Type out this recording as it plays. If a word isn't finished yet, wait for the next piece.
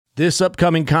This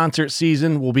upcoming concert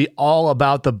season will be all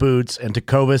about the boots, and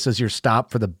Tecovas is your stop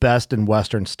for the best in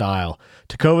Western style.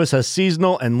 Tecovas has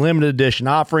seasonal and limited edition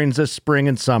offerings this spring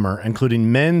and summer,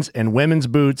 including men's and women's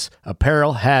boots,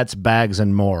 apparel, hats, bags,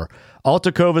 and more. All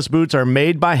Tecovas boots are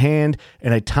made by hand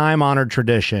in a time-honored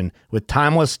tradition with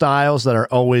timeless styles that are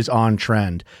always on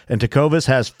trend. And Tecovas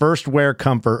has first wear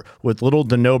comfort with little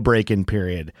to no break-in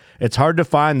period. It's hard to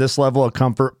find this level of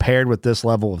comfort paired with this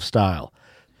level of style.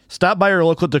 Stop by your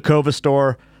local Tecovas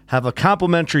store, have a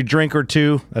complimentary drink or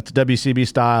two, that's WCB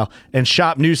style, and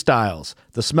shop new styles.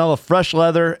 The smell of fresh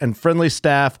leather and friendly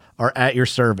staff are at your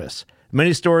service.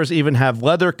 Many stores even have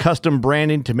leather custom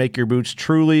branding to make your boots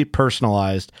truly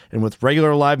personalized. And with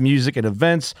regular live music and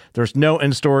events, there's no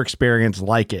in-store experience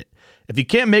like it. If you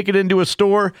can't make it into a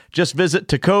store, just visit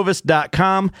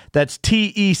tecovas.com. That's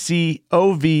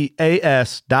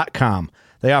TECOVAS.com.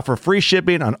 They offer free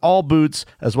shipping on all boots,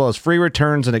 as well as free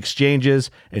returns and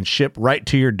exchanges, and ship right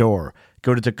to your door.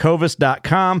 Go to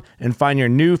tecovas.com and find your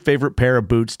new favorite pair of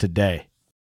boots today.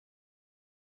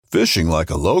 Fishing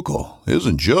like a local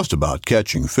isn't just about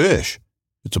catching fish.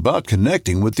 It's about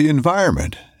connecting with the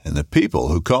environment and the people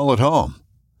who call it home.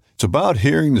 It's about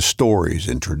hearing the stories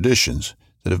and traditions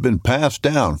that have been passed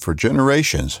down for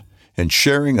generations and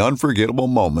sharing unforgettable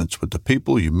moments with the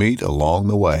people you meet along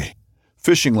the way.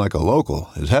 Fishing like a local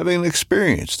is having an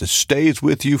experience that stays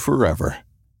with you forever.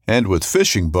 And with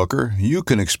Fishing Booker, you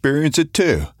can experience it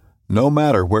too, no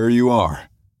matter where you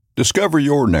are. Discover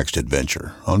your next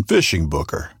adventure on Fishing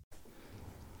Booker.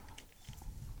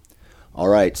 All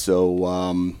right,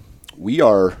 so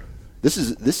this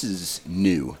is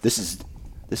new. This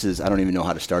is I don't even know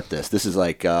how to start this. This is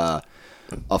like a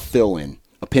fill-in,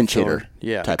 a pinch hitter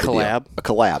type of deal. A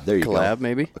collab. There you go. Collab,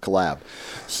 maybe? A collab.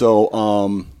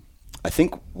 So I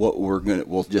think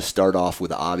we'll just start off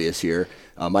with the obvious here.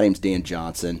 My name's Dan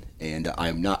Johnson, and I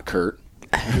am not Kurt.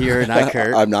 You're not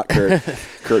Kurt. I'm not Kurt.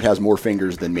 Kurt has more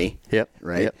fingers than me. Yep.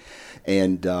 Right. Yep.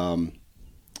 And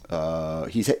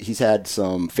he's had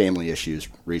some family issues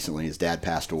recently. His dad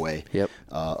passed away. Yep.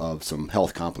 Of some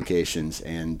health complications,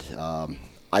 and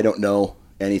I don't know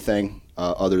anything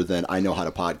other than I know how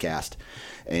to podcast,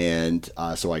 and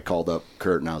so I called up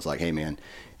Kurt and I was like, "Hey, man,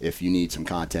 if you need some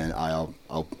content, I'll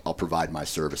provide my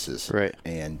services." Right.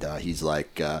 And he's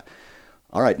like,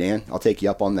 "All right, Dan, I'll take you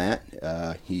up on that."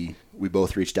 We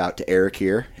both reached out to Eric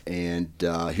here, and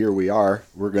here we are.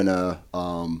 We're gonna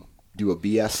do a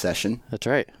BS session. That's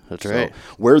right. Right.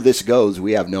 Where this goes,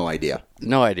 we have no idea.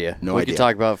 No idea. We could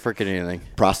talk about freaking anything.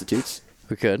 Prostitutes.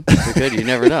 We could. You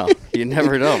never know. You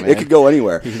never know, man. It could go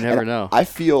anywhere. You never know. I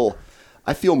feel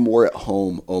more at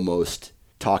home almost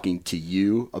talking to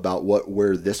you about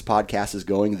where this podcast is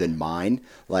going than mine.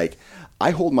 Like,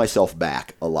 I hold myself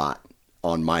back a lot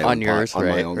on my own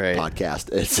podcast,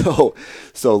 and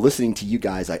so listening to you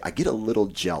guys, I get a little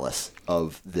jealous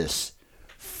of this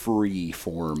free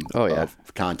form of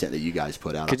content that you guys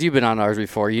put out. Because you've been on ours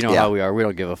before, you know how we are. We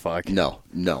don't give a fuck. No,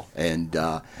 and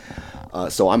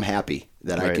so I'm happy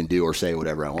that I can do or say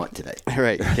whatever I want today.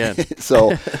 Right, you can.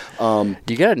 So, do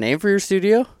you got a name for your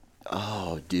studio?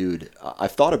 Oh, dude,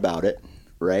 I've thought about it,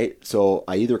 right? So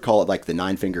I either call it like the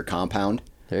Nine Finger Compound.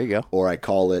 There you go. Or I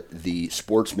call it the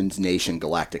Sportsman's Nation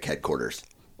Galactic Headquarters.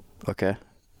 Okay.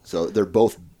 So they're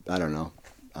both, I don't know.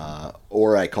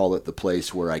 Or I call it the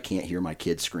place where I can't hear my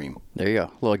kids scream. There you go.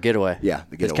 A little getaway. Yeah,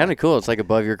 the getaway. It's kind of cool. It's like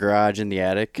above your garage in the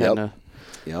attic. Kinda.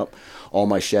 Yep. All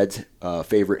my sheds,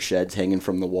 favorite sheds hanging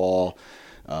from the wall.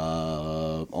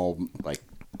 All like,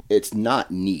 it's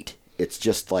not neat. It's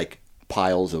just like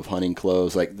piles of hunting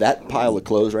clothes. Like that pile of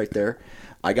clothes right there,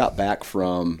 I got back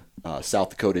from South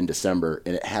Dakota in December,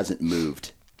 and it hasn't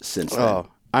moved since then. Oh,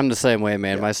 I'm the same way,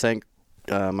 man. Yeah.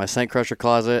 My scent crusher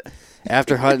closet,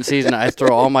 after hunting season, I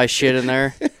throw all my shit in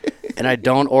there, and I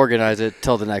don't organize it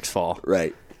till the next fall.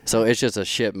 Right. So it's just a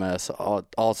shit mess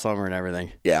all summer and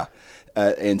everything. Yeah.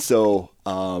 And so,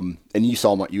 and you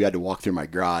saw you had to walk through my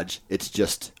garage. It's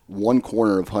just one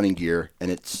corner of hunting gear,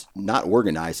 and it's not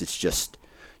organized. It's just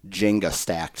Jenga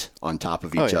stacked on top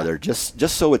of each other, just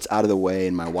so it's out of the way,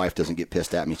 and my wife doesn't get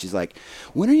pissed at me. She's like,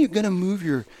 when are you gonna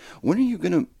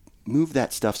move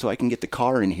that stuff so I can get the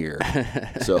car in here?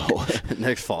 So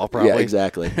next fall, probably. Yeah,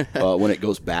 exactly. When it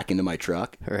goes back into my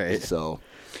truck. Right. So,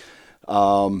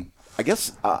 I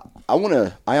guess I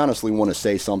honestly want to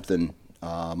say something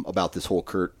about this whole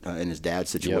Kurt and his dad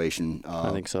situation. Yep.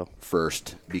 I think so.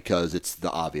 First, because it's the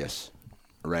obvious,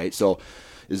 right? So,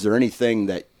 is there anything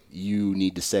that you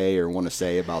need to say or want to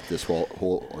say about this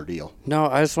whole ordeal? No,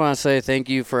 I just want to say thank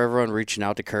you for everyone reaching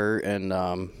out to Kurt and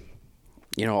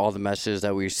all the messages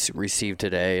that we received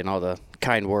today and all the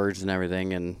kind words and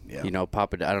everything. And,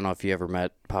 Papa, I don't know if you ever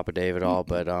met Papa Dave at all,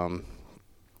 but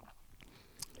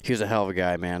he was a hell of a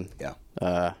guy, man.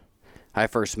 Yeah. I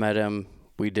first met him.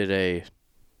 We did a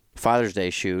Father's Day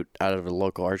shoot out of a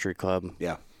local archery club.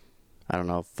 Yeah. I don't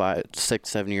know, 5, 6,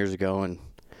 7 years ago. And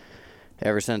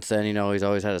ever since then, he's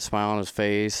always had a smile on his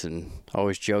face and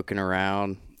always joking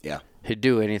around. Yeah. He'd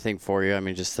do anything for you. I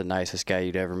mean, just the nicest guy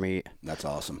you'd ever meet. That's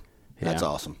awesome. Yeah. That's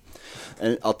awesome.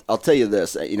 And I'll tell you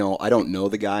this, I don't know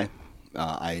the guy.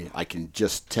 I can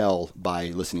just tell by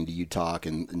listening to you talk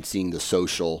and seeing the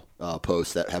social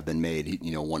posts that have been made.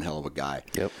 One hell of a guy.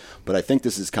 Yep. But I think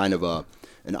this is kind of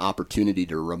an opportunity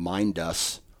to remind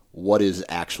us what is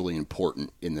actually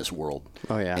important in this world.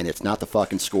 Oh, yeah. And it's not the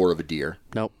fucking score of a deer.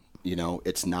 Nope.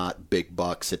 It's not big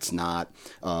bucks. It's not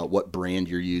what brand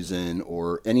you're using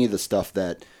or any of the stuff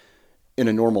that in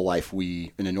a normal life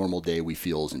in a normal day we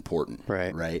feel is important.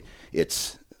 Right.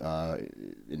 It's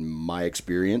in my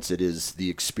experience, it is the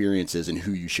experiences and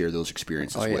who you share those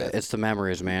experiences with. It's the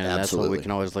memories, man. And Absolutely. That's what we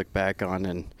can always look back on.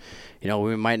 And,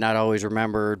 we might not always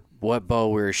remember what bow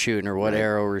we were shooting or what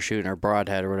arrow we were shooting or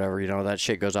broadhead or whatever. That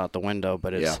shit goes out the window.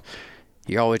 But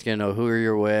you're always going to know who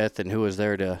you're with and who was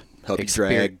there to help you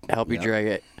drag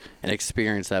it and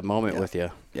experience that moment with you.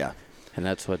 Yeah. And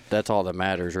that's all that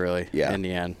matters, really, in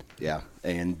the end. Yeah.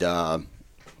 And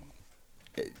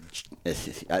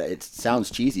it sounds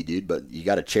cheesy, dude, but you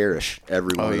got to cherish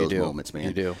every one of those moments, man.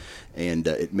 You do. And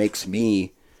it makes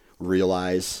me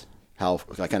realize how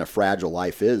kind of fragile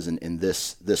life is. And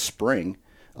this spring,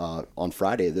 on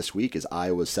Friday this week, is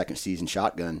Iowa's second season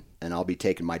shotgun, and I'll be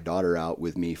taking my daughter out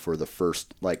with me for the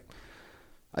first,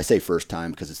 I say first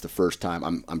time because it's the first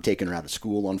time I'm taking her out of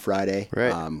school on Friday.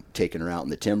 Right. I'm taking her out in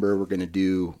the timber. We're going to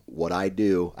do what I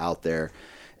do out there.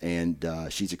 And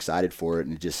she's excited for it,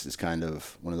 and it just is kind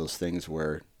of one of those things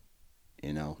where,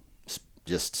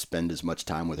 just spend as much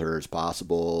time with her as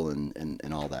possible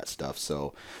and all that stuff.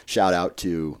 So shout out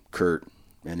to Kurt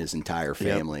and his entire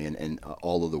family and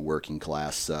all of the working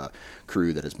class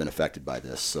crew that has been affected by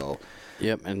this. So,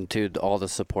 yep, and to all the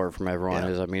support from everyone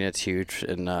it's huge,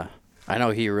 and I know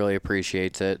he really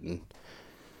appreciates it, and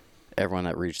everyone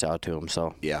that reached out to him.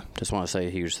 So just want to say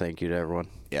a huge thank you to everyone.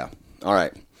 Yeah. All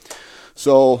right.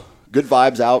 So good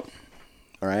vibes out.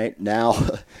 All right. Now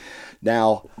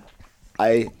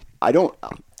I don't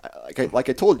like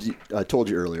I told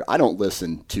you earlier. I don't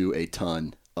listen to a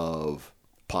ton of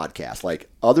podcasts.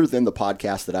 Other than the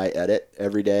podcast that I edit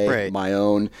every day, my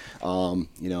own.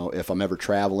 If I'm ever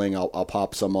traveling, I'll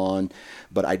pop some on.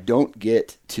 But I don't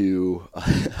get to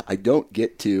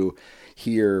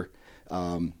hear.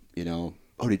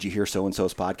 Oh, did you hear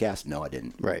so-and-so's podcast? No, I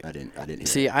didn't. Right. I didn't hear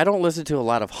See, it. I don't listen to a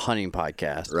lot of hunting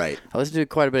podcasts. Right. I listen to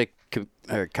quite a bit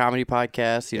of comedy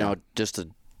podcasts, just to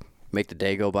make the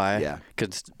day go by. Yeah.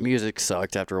 Because music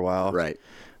sucked after a while. Right.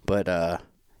 But, I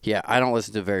don't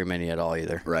listen to very many at all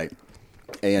either. Right.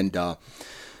 And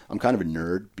I'm kind of a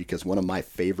nerd because one of my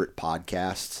favorite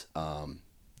podcasts,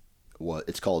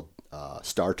 it's called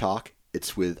Star Talk.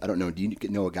 It's with, I don't know, do you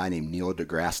know a guy named Neil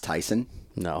deGrasse Tyson?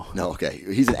 No. No, okay.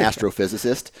 He's an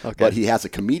astrophysicist, Okay. but he has a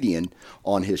comedian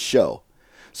on his show.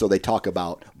 So they talk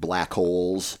about black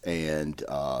holes and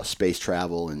space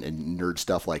travel and nerd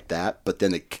stuff like that. But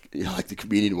then the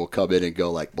comedian will come in and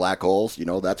go black holes,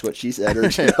 that's what she said. Or,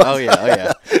 Oh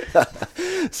yeah.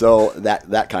 So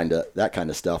that kind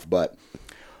of stuff. But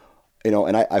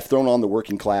and I've thrown on the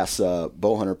Working Class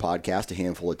Bow Hunter podcast a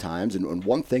handful of times, and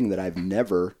one thing that I've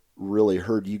never really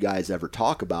heard you guys ever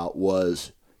talk about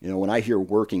was, when I hear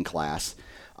working class,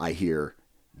 I hear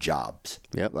jobs.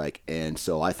 Yep. And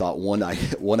so I thought one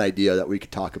idea that we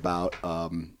could talk about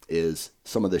is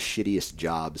some of the shittiest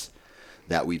jobs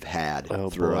that we've had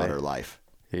throughout our life.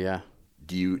 Yeah.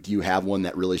 Do you have one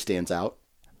that really stands out?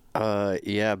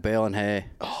 Baling hay.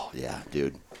 Oh yeah,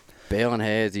 dude. Baling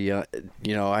hay is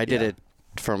I did it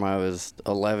from I was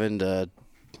 11 to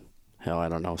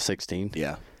 16.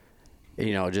 Yeah.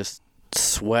 Just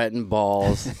sweating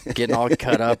balls, getting all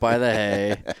cut up by the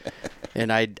hay.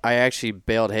 And I actually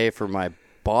baled hay for my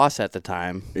boss at the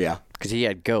time. Yeah. Because he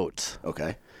had goats.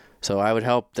 Okay. So I'd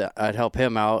help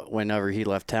him out whenever he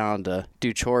left town to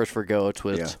do chores for goats,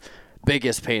 which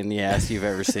biggest pain in the ass you've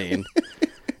ever seen.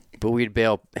 But we'd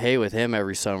bale hay with him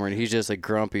every summer, and he's just a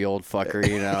grumpy old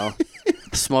fucker,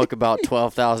 Smoke about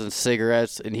 12,000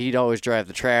 cigarettes, and he'd always drive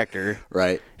the tractor.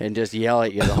 Right. And just yell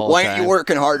at you the whole time. Why aren't you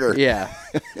working harder? Yeah.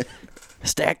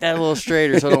 Stack that a little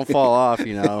straighter so it don't fall off,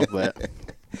 but...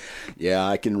 Yeah,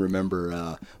 I can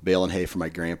remember baling hay for my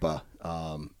grandpa.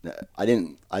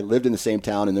 I lived in the same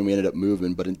town, and then we ended up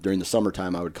moving, but during the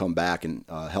summertime I would come back and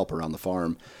help around the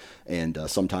farm. And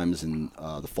sometimes in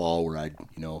the fall where I'd,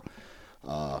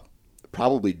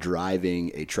 probably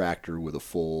driving a tractor with a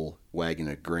full wagon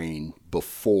of grain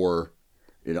before,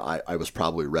 I was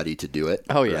probably ready to do it.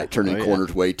 Oh, yeah. Right? Turning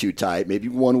corners way too tight. Maybe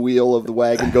one wheel of the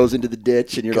wagon goes into the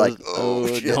ditch and you're like, oh,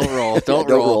 shit. Don't roll. Don't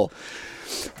roll.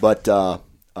 But,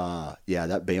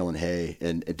 that baling hay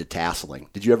and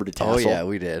detasseling. Did you ever detassel? Oh, yeah,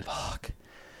 we did. Fuck.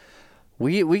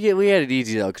 We had it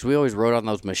easy, though, because we always rode on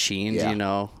those machines,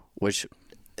 which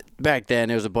back then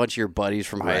it was a bunch of your buddies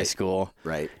from high school.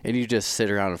 Right. And you just sit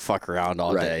around and fuck around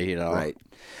all day, Right.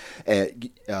 And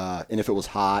if it was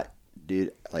hot,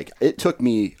 dude, like it took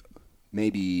me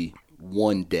maybe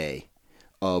one day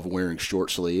of wearing short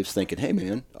sleeves thinking, hey,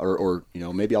 man, or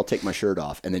maybe I'll take my shirt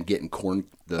off and then getting corn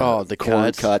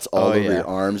cuts all over your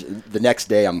arms. The next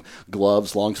day I'm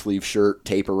gloves, long sleeve shirt,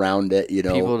 tape around it,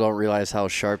 People don't realize how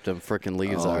sharp them frickin'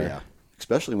 leaves are. Yeah.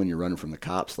 Especially when you're running from the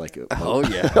cops, like a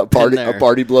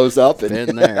party blows up.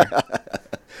 Been there.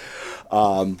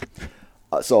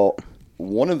 So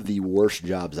one of the worst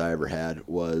jobs I ever had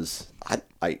was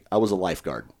I was a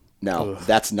lifeguard. Now,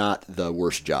 that's not the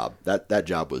worst job. That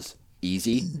job was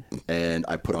easy, and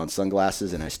I put on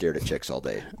sunglasses and I stared at chicks all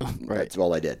day. Right. That's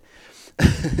all I did.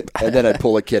 And then I'd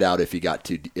pull a kid out if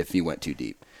he went too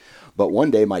deep. But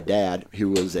one day, my dad, who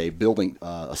was a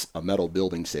metal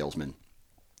building salesman,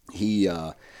 he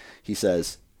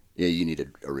says, "Yeah, you need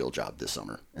a real job this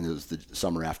summer." And it was the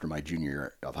summer after my junior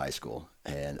year of high school,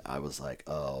 and I was like,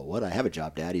 "Oh, what? I have a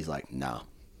job, Dad?" He's like, "No,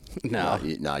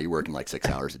 you're working like 6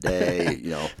 hours a day,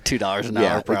 $2 an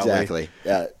hour, probably." Exactly.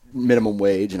 Minimum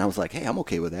wage. And I was like, "Hey, I'm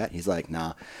okay with that." He's like,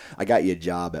 "Nah, I got you a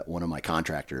job at one of my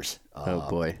contractors.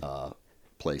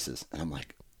 Places." And I'm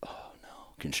like, "Oh no,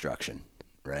 construction,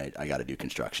 right? I got to do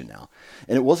construction now."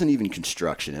 And it wasn't even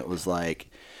construction. It was like,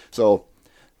 so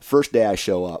first day I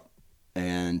show up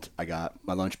and I got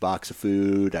my lunchbox of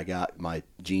food. I got my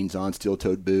jeans on,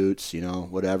 steel-toed boots,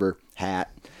 whatever,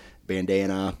 hat,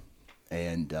 bandana,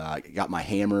 and I got my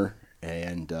hammer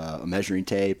and a measuring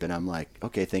tape, and I'm like,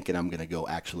 okay, thinking I'm going to go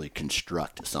actually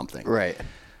construct something. Right.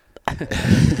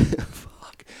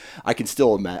 Fuck. I can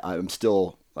still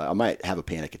I might have a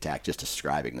panic attack just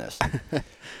describing this.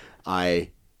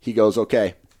 He goes,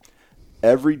 okay,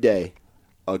 every day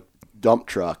a dump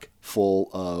truck full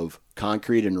of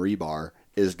concrete and rebar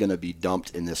is going to be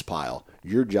dumped in this pile.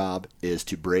 Your job is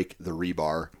to break the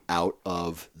rebar out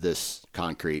of this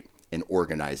concrete and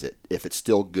organize it. If it's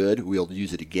still good, we'll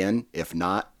use it again. If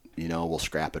not, we'll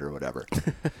scrap it or whatever.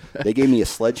 They gave me a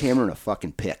sledgehammer and a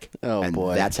fucking pick. Oh, and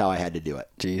boy. That's how I had to do it.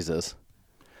 Jesus.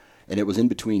 And it was in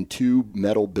between two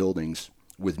metal buildings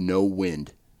with no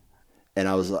wind. And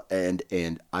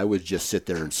I would just sit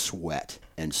there and sweat.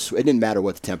 And it didn't matter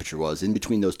what the temperature was. In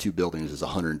between those two buildings is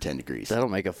 110 degrees. That'll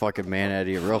make a fucking man out of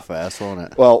you real fast, won't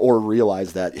it? Well, or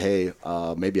realize that, hey,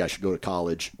 maybe I should go to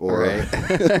college, or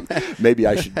maybe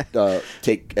I should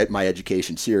take my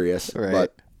education serious.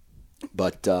 Right.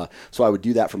 But so I would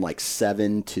do that from like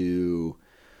 7 to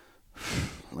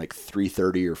like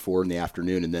 3:30 or 4 in the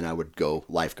afternoon, and then I would go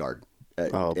lifeguard.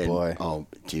 Boy. Oh,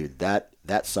 dude,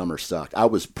 that summer sucked. I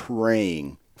was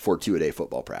praying for 2-a-day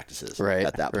football practices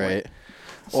at that point. Right.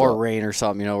 Or rain or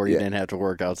something, where you didn't have to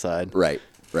work outside. Right.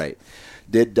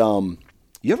 Did you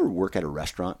ever work at a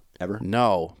restaurant ever?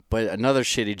 No, but another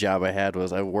shitty job I had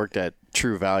was I worked at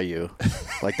True Value,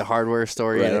 like the hardware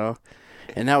store,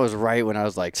 and that was right when I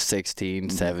was like 16,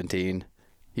 17,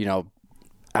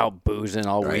 out boozing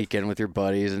all weekend with your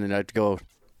buddies, and then I'd go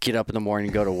get up in the morning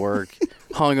and go to work,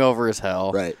 hungover as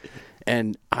hell. Right.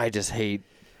 And I just hate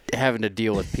having to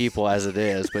deal with people as it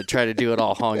is, but try to do it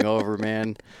all hungover,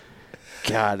 man.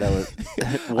 God, that was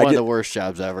one of the worst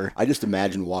jobs ever. I just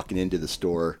imagine walking into the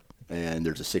store and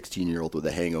there's a 16-year-old with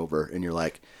a hangover, and you're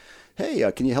like,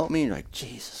 "Hey, can you help me?" And you're like,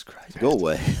 "Jesus Christ, go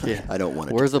away." Yeah. I don't want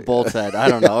to. Where's the bolts at? I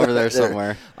don't know. Over there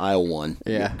somewhere. Aisle 1.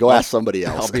 Yeah. Go ask somebody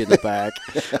else. I'll be in the back.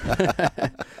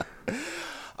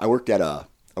 I worked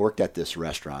at this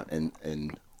restaurant,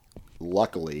 and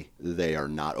luckily they are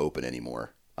not open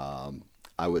anymore.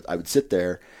 I would sit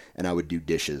there and I would do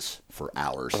dishes for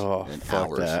hours and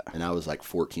hours. That. And I was like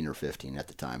 14 or 15 at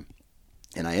the time.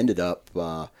 And I ended up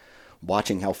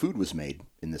watching how food was made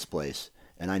in this place.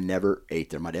 And I never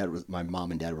ate there. My mom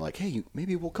and dad were like, "Hey,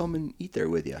 maybe we'll come and eat there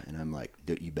with you." And I'm like,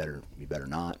 "You better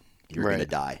not. You're going to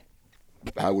die."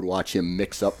 I would watch him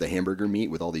mix up the hamburger meat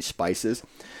with all these spices,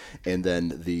 and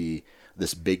then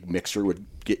this big mixer would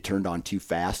get turned on too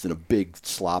fast, and a big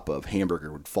slop of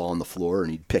hamburger would fall on the floor,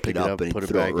 and he'd pick it up and he'd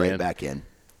throw it right back in.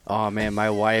 Oh, man, my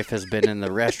wife has been in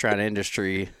the restaurant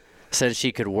industry since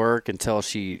she could work until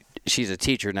she's a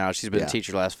teacher now. She's been a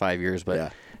teacher the last 5 years,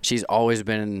 but she's always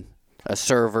been a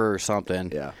server or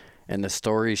something. Yeah. And the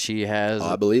stories she has,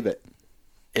 I believe it.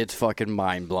 It's fucking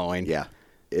mind blowing. Yeah,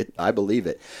 I believe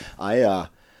it. I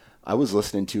was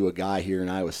listening to a guy here in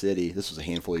Iowa City. This was a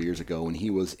handful of years ago when he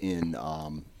was in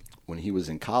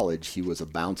college. He was a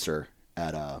bouncer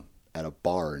at a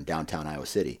bar in downtown Iowa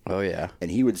City. Oh yeah.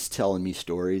 And he was telling me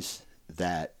stories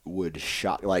that would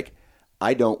shock. Like,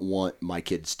 I don't want my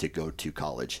kids to go to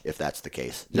college if that's the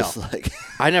case. Just no. like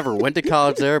I never went to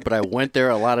college there, but I went there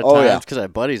a lot of Oh, yeah. times because I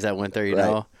had buddies that went there. You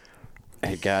know.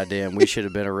 Hey, goddamn, we should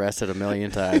have been arrested a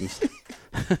million times.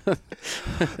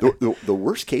 The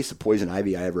worst case of poison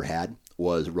ivy I ever had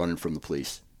was running from the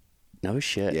police. No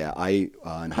shit. Yeah, in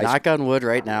high Knock on wood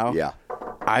right now. Yeah.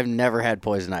 I've never had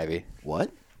poison ivy.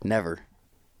 What? Never.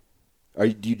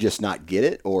 Do you just not get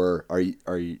it, or are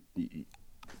you?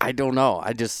 I don't know.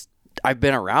 I've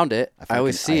been around it. I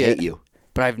always see it. I hate you.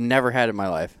 But I've never had it in my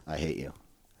life. I hate you.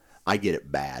 I get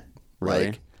it bad.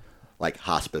 Really? Like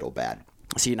hospital bad.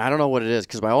 See, and I don't know what it is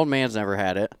because my old man's never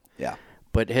had it. Yeah.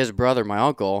 But his brother, my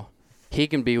uncle, he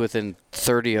can be within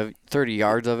 30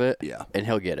 yards of it. Yeah. And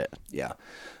he'll get it. Yeah.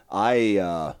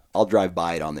 I'll drive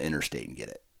by it on the interstate and get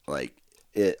it. Like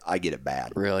I get it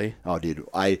bad. Really? Oh, dude.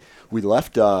 What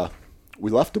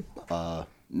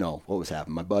was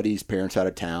happening? My buddy's parents out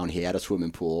of town. He had a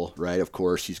swimming pool, right? Of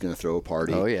course, he's going to throw a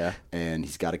party. Oh, yeah. And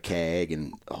he's got a keg,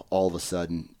 and all of a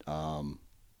sudden,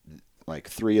 like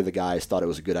 3 of the guys thought it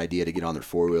was a good idea to get on their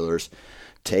 4-wheelers,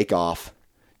 take off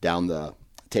down the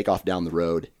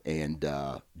road, and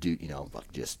do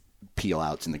just peel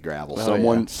outs in the gravel.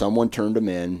 Someone turned them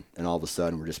in, and all of a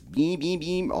sudden we're just beam, beam,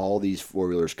 beam. All these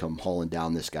 4-wheelers come hauling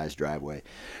down this guy's driveway,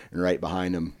 and right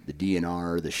behind them, the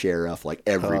DNR, the sheriff, like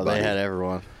everybody. Oh, they had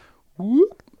everyone.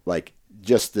 Like,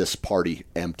 just this party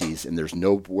empties, and there's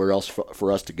nowhere else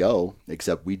for us to go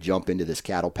except we jump into this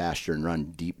cattle pasture and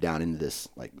run deep down into this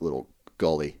like little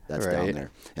gully that's down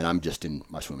there. And I'm just in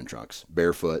my swimming trunks,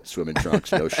 barefoot, swimming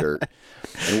trunks, no shirt.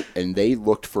 And they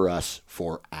looked for us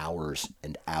for hours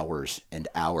and hours and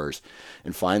hours.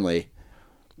 And finally,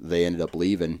 they ended up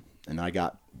leaving, and I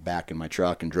got back in my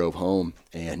truck and drove home.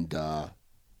 And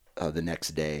the next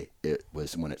day, it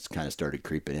was when it kind of started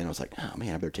creeping in. I was like, oh,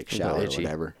 man, I better take a shower or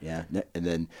whatever. Yeah. And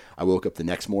then I woke up the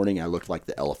next morning, and I looked like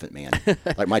the Elephant Man.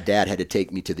 Like, my dad had to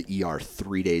take me to the ER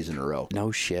 3 days in a row.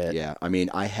 No shit. Yeah. I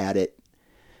mean, I had it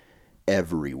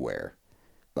everywhere.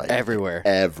 Like, everywhere.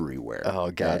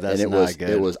 Oh, God, that's not good.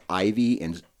 It was ivy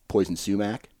and poison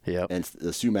sumac. Yep. And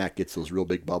the sumac gets those real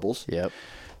big bubbles. Yep.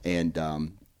 And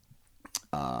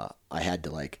I had to,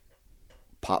 like,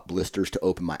 pop blisters to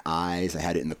open my eyes. I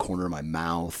had it in the corner of my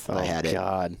mouth. Oh, I had it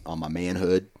on my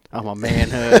manhood. On my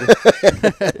manhood.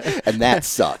 And that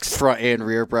sucks. Front and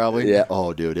rear, probably. Yeah.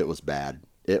 Oh, dude, it was bad.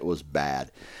 It was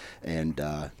bad. And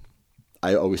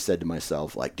I always said to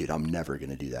myself, like, dude, I'm never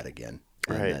going to do that again.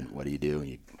 And then what do?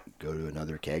 You go to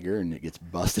another kegger, and it gets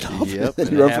busted off. Yep.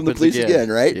 And you run from the police again,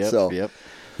 right? Yep. Yep.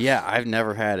 Yeah, I've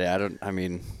never had it.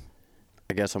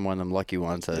 I guess I'm one of them lucky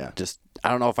ones that I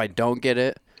don't know if I don't get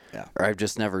it. Yeah. Or I've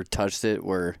just never touched it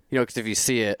where, because if you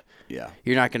see it,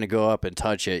 you're not going to go up and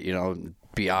touch it,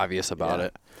 be obvious about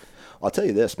it. I'll tell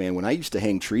you this, man. When I used to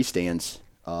hang tree stands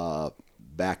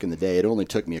back in the day, it only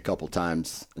took me a couple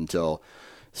times until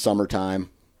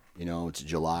summertime. It's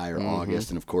July or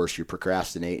August, and of course you're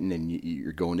procrastinating and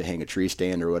you're going to hang a tree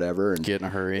stand or whatever. And get in a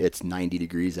hurry. It's 90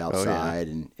 degrees outside,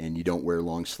 and you don't wear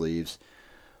long sleeves.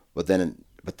 But then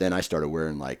I started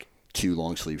wearing like 2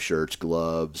 long sleeve shirts,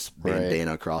 gloves,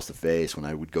 bandana across the face when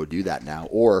I would go do that now.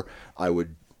 Or I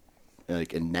would,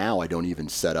 and now I don't even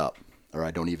set up, or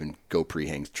I don't even go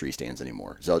pre-hang tree stands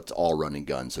anymore. So it's all run and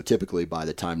gun. So typically by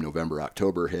the time November,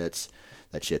 October hits,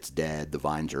 that shit's dead. The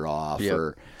vines are off.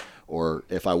 Yep. Or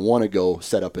if I want to go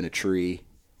set up in a tree,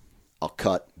 I'll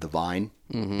cut the vine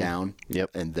down.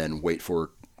 Yep. And then wait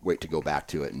to go back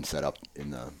to it and set up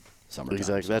in the summertime.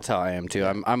 Exactly. So. That's how I am too.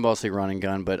 I'm mostly run and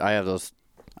gun, but I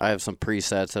have some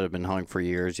presets that have been hung for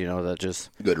years, that just...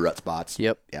 Good rut spots.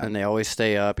 Yep. Yeah. And they always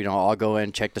stay up. I'll go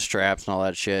in, check the straps and all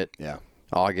that shit. Yeah.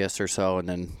 August or so, and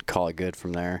then call it good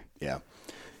from there. Yeah.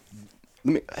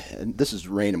 This is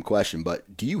a random question,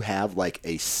 but do you have like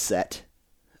a set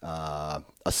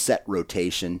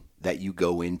rotation that you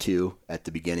go into at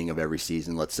the beginning of every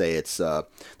season? Let's say it's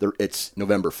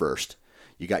November 1st.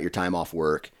 You got your time off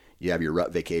work. You have your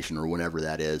rut vacation or whenever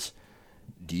that is.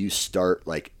 Do you start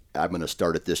like, I'm going to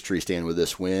start at this tree stand with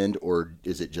this wind, or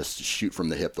is it just shoot from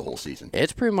the hip the whole season?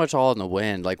 It's pretty much all in the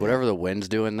wind. Like whatever the wind's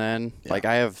doing then. Yeah. Like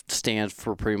I have stands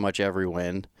for pretty much every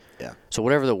wind. Yeah. So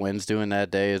whatever the wind's doing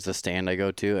that day is the stand I go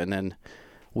to. And then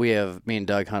me and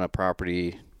Doug hunt a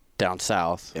property down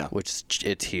south, which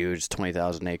it's huge,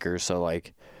 20,000 acres. So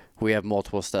like we have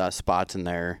multiple spots in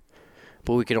there.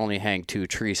 but we could only hang 2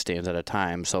 tree stands at a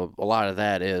time. So a lot of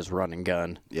that is run and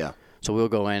gun. Yeah. So we'll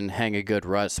go in, hang a good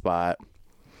rut spot,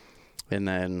 and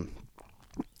then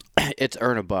it's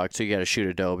earn a buck. So you got to shoot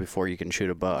a doe before you can shoot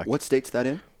a buck. What state's that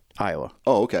in? Iowa.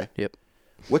 Oh, okay. Yep.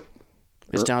 What?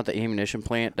 It's down at the ammunition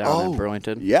plant down in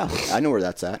Burlington. Yeah, I know where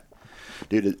that's at.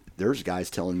 Dude, there's guys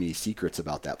telling me secrets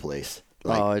about that place.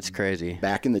 Like, it's crazy.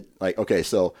 Back in the okay,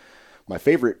 so my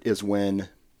favorite is when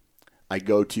I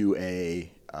go to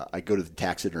the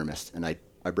taxidermist and I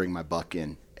bring my buck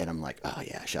in and I'm like, oh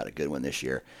yeah, I shot a good one this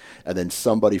year, and then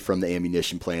somebody from the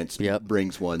ammunition plant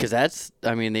brings one because the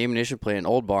ammunition plant and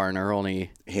Old Barn are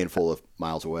only a handful of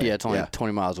miles away. Yeah, it's only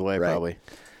 20 miles away probably.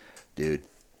 Dude,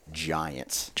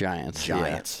 giants.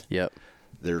 Yeah. Yep.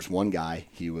 There's one guy.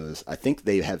 I think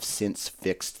they have since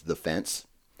fixed the fence,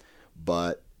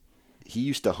 but he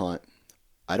used to hunt.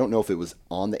 I don't know if it was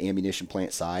on the ammunition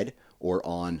plant side or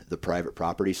on the private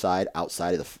property side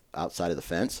outside of the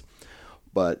fence,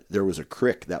 but there was a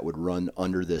creek that would run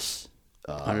under this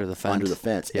under the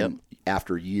fence. Yep. And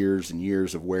after years and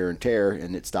years of wear and tear,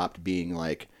 and it stopped being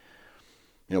like,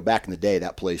 back in the day,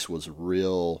 that place was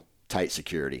real tight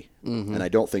security, and I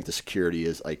don't think the security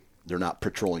is like they're not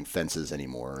patrolling fences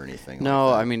anymore or anything. No,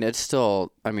 like that. I mean it's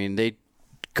still. I mean they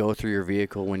go through your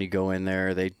vehicle when you go in there.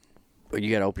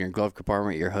 You got to open your glove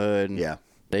compartment, your hood. Yeah.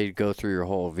 They go through your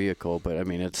whole vehicle, but I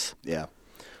mean it's. Yeah.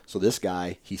 So this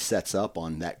guy, he sets up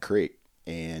on that creek,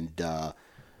 and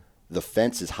the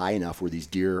fence is high enough where these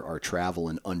deer are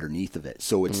traveling underneath of it.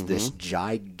 So it's this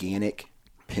gigantic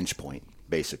pinch point,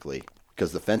 basically,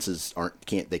 because the fences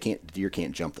deer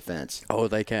can't jump the fence. Oh,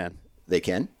 they can. They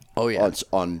can? Oh yeah.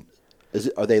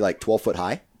 Are they like 12 foot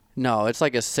high? No, it's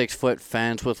like a 6-foot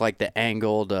fence with like the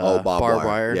angled barbed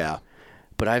wire. Yeah.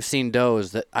 But I've seen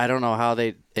does that I don't know how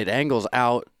it angles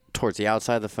out towards the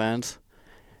outside of the fence,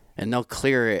 and they'll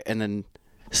clear it and then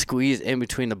squeeze in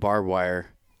between the barbed wire,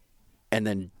 and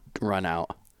then run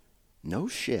out. No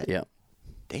shit. Yeah.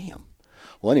 Damn.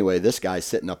 Well, anyway, this guy's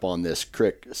sitting up on this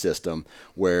creek system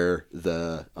where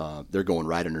they're going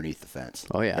right underneath the fence.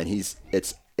 Oh yeah. And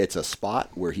it's a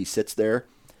spot where he sits there,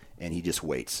 and he just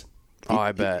waits.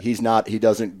 I bet. He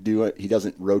doesn't do it. He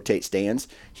doesn't rotate stands.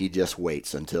 He just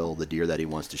waits until the deer that he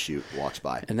wants to shoot walks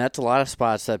by. And that's a lot of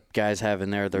spots that guys have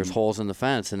in there. There's holes in the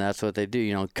fence, and that's what they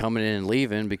do. Coming in and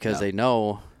leaving because they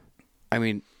know. I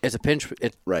mean, it's a pinch.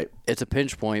 Right. It's a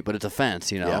pinch point, but it's a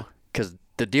fence. Yeah. Because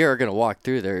the deer are going to walk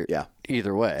through there. Yeah.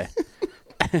 Either way.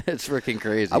 It's freaking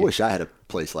crazy. I wish I had a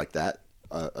place like that,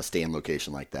 a stand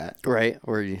location like that. Right.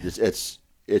 Where you.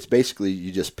 It's basically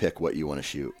you just pick what you want to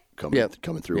shoot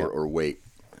coming through or wait.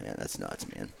 Man, that's nuts,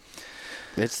 man.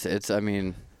 It's. I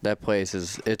mean, that place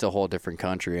it's a whole different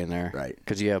country in there. Right.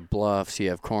 Because you have bluffs, you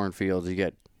have cornfields, you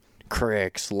get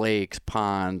creeks, lakes,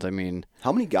 ponds. I mean,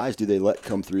 how many guys do they let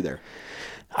come through there?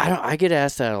 I get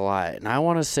asked that a lot, and I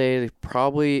want to say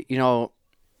probably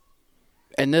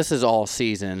and this is all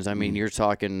seasons. I mean, you're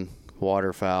talking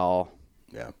waterfowl,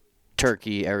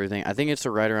 turkey, everything. I think it's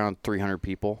right around 300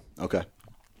 people. Okay.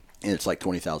 And it's like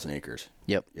 20,000 acres.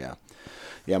 Yep. Yeah.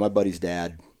 Yeah, my buddy's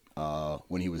dad,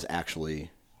 when he was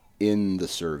actually in the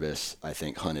service, I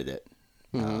think hunted it.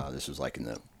 This was like in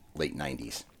the late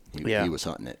 90s. He was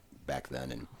hunting it back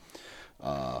then.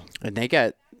 And they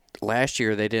got, last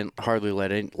year they didn't hardly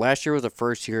let in. Last year was the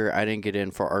first year I didn't get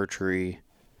in for archery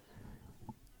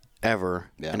ever.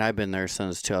 Yeah. And I've been there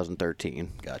since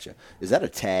 2013. Gotcha. Is that a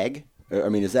tag? I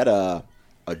mean, is that a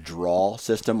draw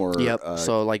system or? Yep.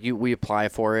 So like we apply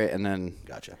for it, and then.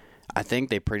 Gotcha. I think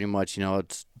they pretty much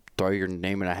it's throw your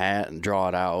name in a hat and draw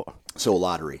it out. So a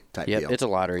lottery type deal. Yep, it's a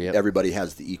lottery. Yep. Everybody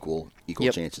has the equal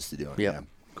chances to do it. Yep. Yeah.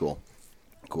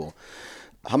 Cool.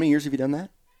 How many years have you done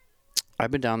that?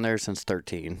 I've been down there since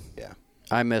 13. Yeah.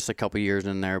 I missed a couple years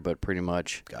in there, but pretty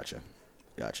much. Gotcha.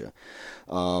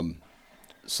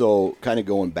 So kind of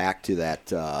going back to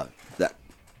that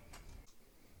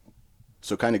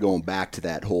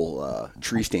whole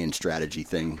tree stand strategy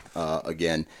thing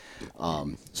again.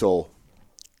 So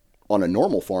on a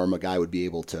normal farm, a guy would be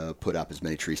able to put up as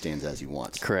many tree stands as he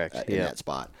wants. Correct. In that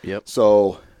spot. Yep.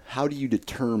 So how do you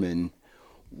determine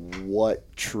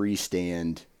what tree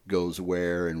stand goes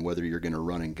where and whether you're going to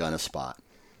run and gun a spot?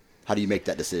 How do you make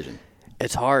that decision?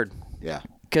 It's hard. Yeah.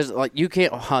 Because you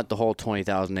can't hunt the whole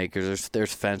 20,000 acres.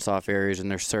 There's fence off areas, and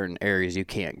there's certain areas you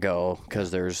can't go because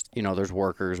there's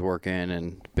workers working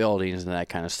and buildings and that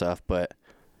kind of stuff. But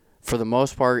for the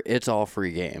most part, it's all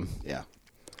free game. Yeah.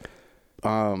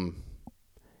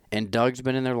 And Doug's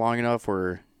been in there long enough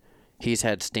where he's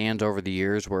had stands over the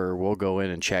years where we'll go in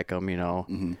and check them.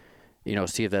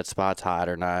 See if that spot's hot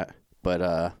or not. But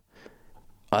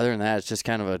other than that, it's just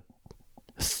kind of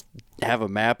a have a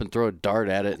map and throw a dart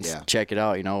at it and check it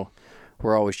out. You know,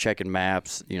 we're always checking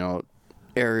maps, you know,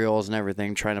 aerials and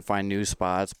everything, trying to find new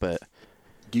spots. But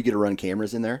do you get to run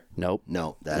cameras in there? Nope.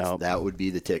 No, that would be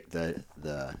the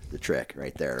trick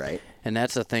right there, right? And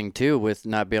that's the thing too with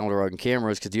not being able to run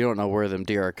cameras, because you don't know where them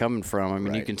deer are coming from. I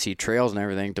mean, you can see trails and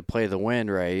everything to play the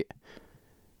wind right.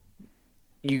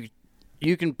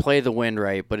 You can play the wind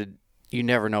right, but you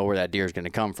never know where that deer is going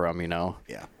to come from, you know?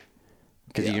 Yeah.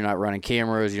 Because you're not running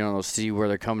cameras. You don't see where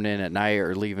they're coming in at night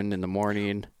or leaving in the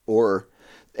morning.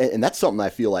 And that's something I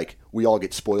feel like we all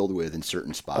get spoiled with in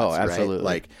certain spots. Oh, absolutely. Right?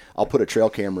 Like, I'll put a trail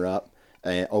camera up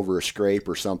over a scrape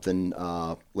or something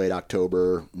late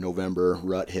October, November,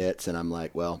 rut hits, and I'm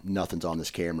like, well, nothing's on this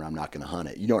camera. I'm not going to hunt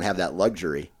it. You don't have that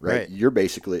luxury, right? You're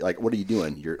basically, like, what are you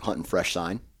doing? You're hunting fresh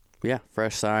sign? Yeah,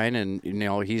 fresh sign, and, you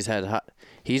know, he's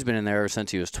been in there ever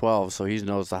since he was 12, so he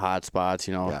knows the hot spots,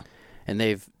 you know. Yeah. And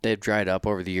they've dried up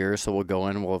over the years, so we'll go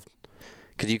in,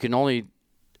 because you can only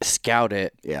scout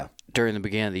it during the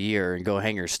beginning of the year and go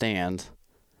hang your stand,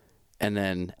 and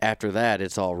then after that,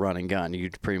 it's all run and gun.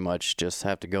 You pretty much just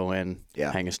have to go in,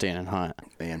 hang a stand, and hunt.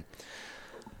 Man,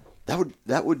 that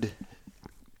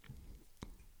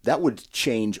would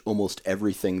change almost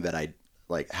everything that I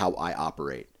like, how I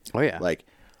operate. Oh yeah, like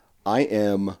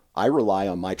I rely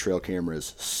on my trail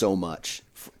cameras so much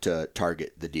to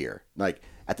target the deer. Like,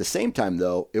 at the same time,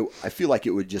 though, I feel like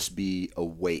it would just be a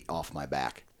weight off my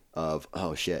back of,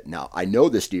 oh, shit, now I know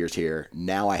this deer's here.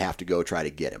 Now I have to go try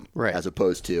to get him. Right. As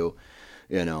opposed to,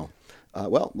 you know,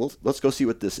 let's go see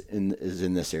what this is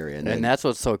in this area. And that's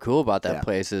what's so cool about that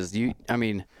place is you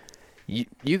can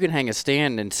hang a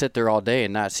stand and sit there all day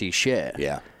and not see shit.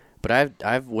 Yeah. But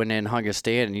I've went in, hung a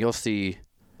stand, and you'll see,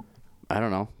 I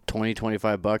don't know,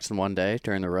 $20-$25 in one day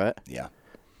during the rut. Yeah.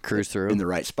 Cruise through. In the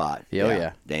right spot.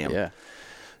 Yeah. Damn. Yeah.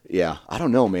 Yeah. I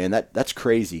don't know, man. That's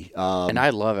crazy. And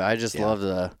I love it. I just love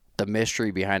the mystery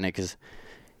behind it, because,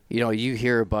 you know, you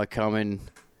hear a buck coming.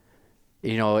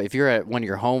 You know, if you're at one of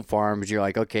your home farms, you're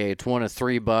like, okay, it's one of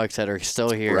 3 bucks that are still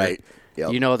here. Right.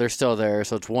 Yep. You know they're still there,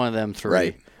 so it's one of them 3.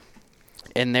 Right.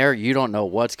 And there, you don't know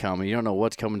what's coming. You don't know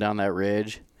what's coming down that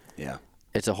ridge. Yeah.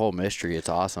 It's a whole mystery. It's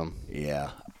awesome. Yeah.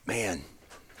 Man.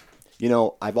 You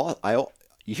know,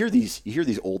 you hear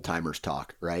these old timers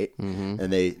talk, right? Mm-hmm.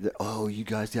 And you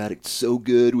guys got it so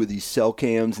good with these cell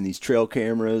cams and these trail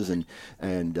cameras, and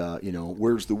you know,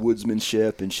 where's the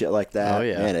woodsmanship and shit like that. Oh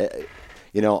yeah. Man,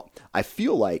 you know, I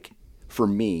feel like for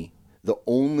me, the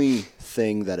only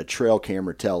thing that a trail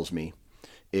camera tells me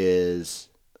is,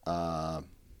 and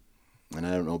I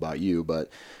don't know about you, but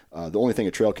the only thing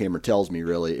a trail camera tells me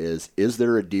really is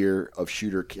there a deer of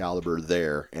shooter caliber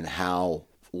there, and how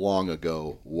long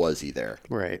ago was he there?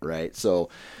 Right. So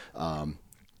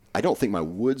I don't think my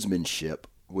woodsmanship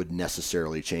would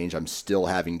necessarily change. I'm still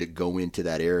having to go into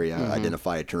that area,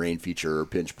 identify a terrain feature or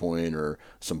pinch point or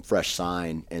some fresh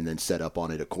sign, and then set up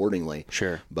on it accordingly.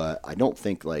 Sure. But I don't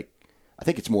think I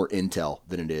think it's more intel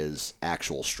than it is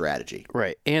actual strategy.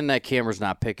 Right. And that camera's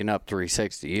not picking up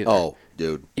 360 either. Oh,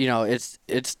 dude. You know, it's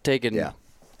taking,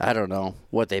 I don't know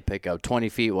what they pick up, 20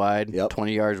 feet wide,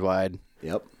 20 yards wide.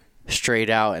 Yep. Straight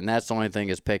out, and that's the only thing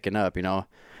it's picking up. You know,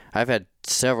 I've had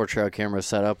several trail cameras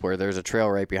set up where there's a trail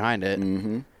right behind it.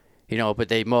 Mm-hmm. You know, but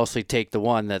they mostly take the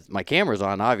one that my camera's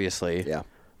on, obviously. Yeah.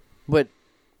 But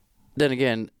then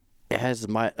again,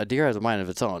 a deer has a mind of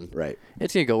its own. Right.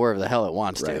 It's gonna go wherever the hell it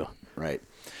wants to. Right.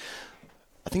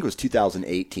 I think it was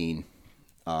 2018.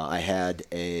 I had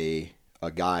a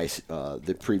guy.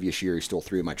 The previous year, he stole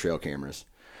 3 of my trail cameras.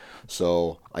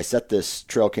 So I set this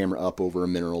trail camera up over a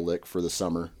mineral lick for the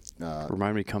summer.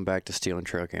 Remind me to come back to stealing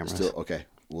trail cameras. Okay,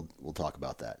 we'll talk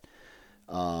about that.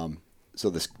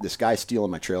 So this guy's stealing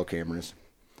my trail cameras.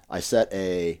 I set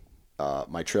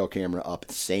my trail camera up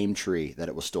the same tree that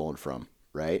it was stolen from.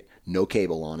 Right, no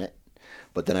cable on it,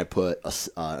 but then I put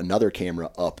another camera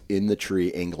up in the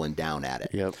tree, angling down at it.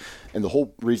 Yep. And the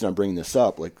whole reason I'm bringing this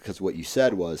up, because what you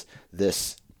said was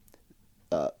this: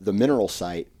 the mineral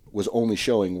site was only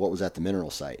showing what was at the mineral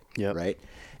site. Yep. Right.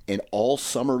 And all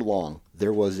summer long,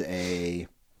 there was I'm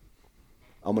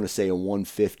going to say a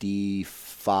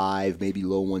 155, maybe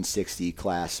low 160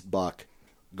 class buck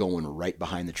going right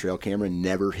behind the trail camera.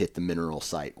 Never hit the mineral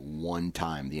site one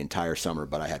time the entire summer,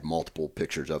 but I had multiple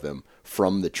pictures of him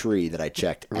from the tree that I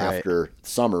checked after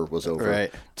summer was over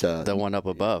to the one up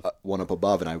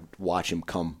above. And I watch him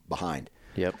come behind.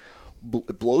 Yep.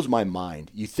 It blows my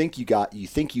mind. You think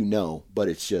you know, but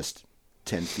it's just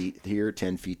 10 feet here,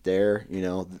 10 feet there. You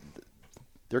know,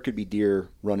 there could be deer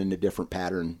running a different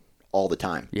pattern all the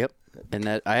time. Yep. And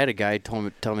that I had a guy tell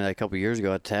me that a couple of years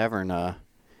ago at a tavern.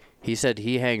 He said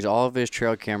he hangs all of his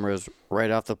trail cameras right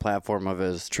off the platform of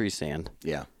his tree stand.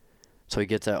 Yeah. So he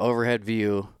gets that overhead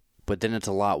view, but then it's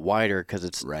a lot wider because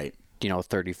it's, right.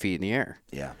 30 feet in the air.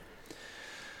 Yeah.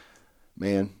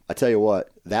 Man, I tell you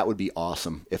what, that would be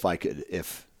awesome if I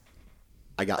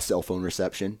got cell phone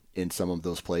reception in some of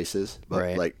those places. But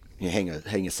right. like you hang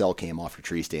a cell cam off your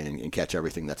tree stand and catch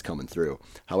everything that's coming through.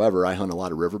 However, I hunt a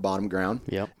lot of river bottom ground.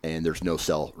 Yep. And there's no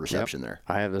cell reception there.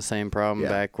 I have the same problem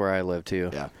back where I live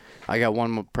too. Yeah. I got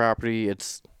one property.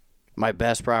 It's my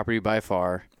best property by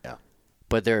far. Yeah.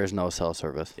 But there is no cell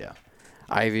service. Yeah.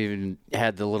 I've even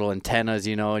had the little antennas,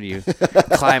 and you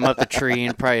climb up the tree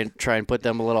and probably try and put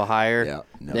them a little higher. Yeah.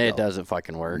 No, it doesn't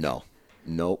fucking work. No.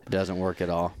 Nope. It doesn't work at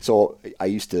all. So I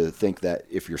used to think that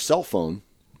if your cell phone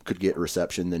could get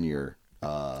reception, then your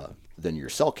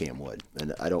cell cam would,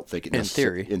 and I don't think it. In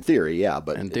theory. In theory, yeah,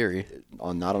 but in theory,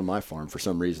 not on my farm. For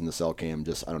some reason, the cell cam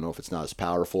I don't know if it's not as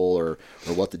powerful or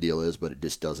what the deal is, but it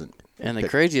just doesn't. And the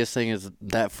craziest thing is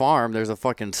that farm. There's a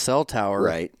fucking cell tower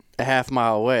right a half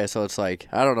mile away, so it's like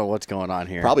I don't know what's going on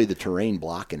here. Probably the terrain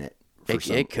blocking it.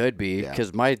 It could be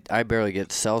because I barely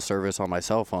get cell service on my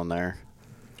cell phone there.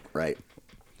 Right.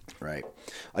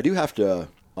 I do have to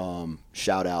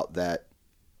shout out that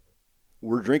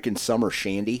we're drinking summer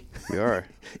shandy. We are.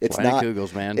 It's Wine not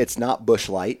Kugels, man. It's not Busch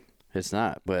Light. It's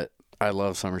not, but I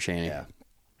love summer shandy. Yeah.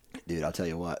 Dude, I'll tell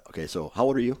you what. Okay, so how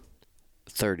old are you?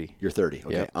 30. You're 30.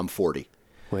 Okay, Yep. I'm 40.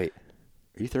 Wait.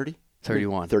 Are you 30?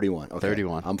 31. 31. Okay.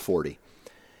 31. I'm 40.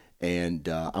 And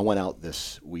I went out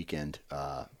this weekend.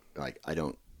 I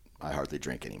hardly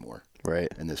drink anymore.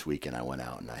 Right. And this weekend I went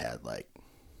out and I had like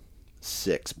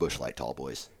 6 Busch Light tall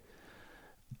boys.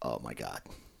 Oh my God.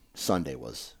 Sunday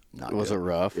was not Was good. it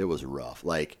rough? It was rough.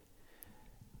 Like,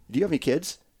 do you have any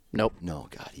kids? Nope. No,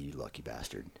 God, you lucky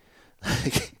bastard.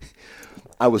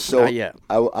 I was so Not yet.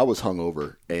 I was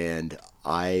hungover and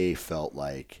I felt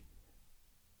like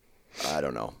I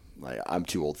don't know. Like I'm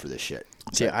too old for this shit.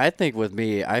 See, I think with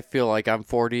me, I feel like I'm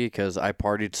 40 because I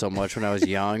partied so much when I was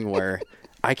young where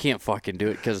I can't fucking do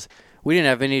it because we didn't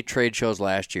have any trade shows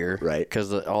last year. Right.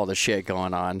 Because of all the shit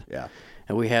going on. Yeah.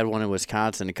 And we had one in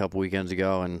Wisconsin a couple weekends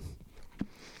ago, and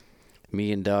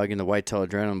me and Doug and the Whitetail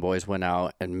Adrenaline boys went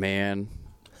out, and man,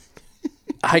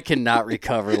 I cannot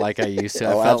recover like I used to.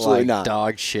 I felt absolutely like not.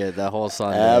 dog shit that whole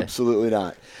Sunday. Absolutely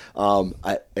not.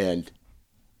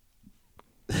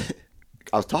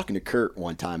 I was talking to Kurt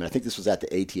one time, and I think this was at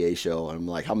the ATA show. And I'm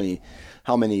like, how many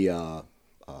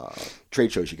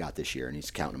trade shows you got this year? And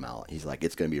he's counting them out. He's like,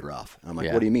 it's going to be rough. And I'm like,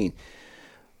 Yeah. what do you mean?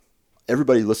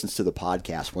 Everybody who listens to the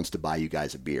podcast wants to buy you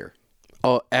guys a beer.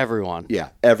 Oh, everyone. Yeah,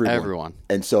 everyone. Everyone.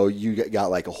 And so you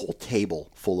got like a whole table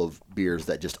full of beers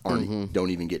that just don't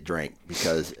even get drank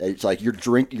because it's like you're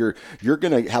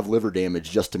going to have liver damage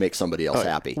just to make somebody else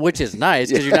happy. Which is nice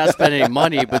because you're not spending any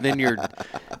money, but then you're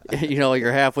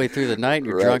halfway through the night and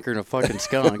you're Right. drunker than a fucking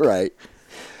skunk. Right.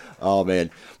 Oh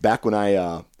man, back when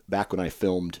I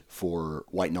filmed for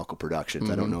White Knuckle Productions,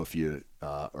 I don't know if you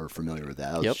are familiar with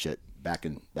that. That was Yep. shit back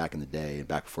in the day, and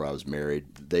back before I was married.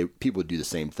 People would do the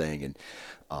same thing, and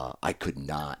I could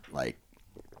not like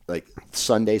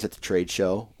Sundays at the trade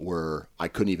show where I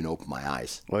couldn't even open my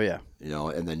eyes. Oh yeah.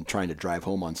 And then trying to drive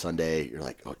home on Sunday, you're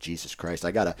like, oh Jesus Christ,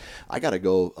 I gotta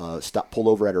go pull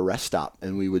over at a rest stop,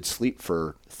 and we would sleep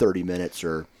for 30 minutes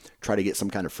or try to get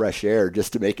some kind of fresh air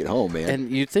just to make it home, man.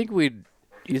 And you think we'd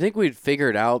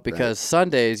figure it out because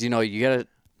Sundays, you gotta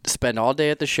spend all day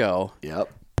at the show.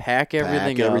 Yep. Pack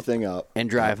everything up and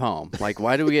drive home. Like,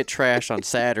 why do we get trashed on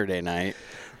Saturday night?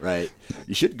 Right.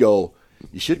 You should go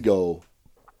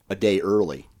a day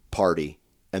early, party,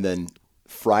 and then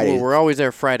Friday. Well, we're always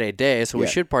there Friday day, so we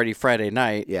Yeah. should party Friday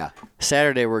night. Yeah.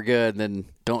 Saturday we're good, then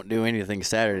don't do anything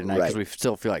Saturday night because Right. we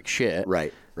still feel like shit.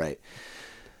 Right.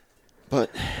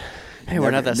 But Hey, we're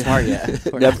not that smart yet.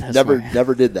 We're never, not that smart.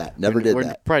 never did that. Never did We're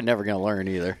that. probably never gonna learn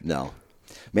either. No.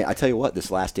 Man, I tell you what,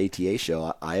 this last ATA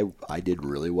show, I did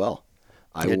really well.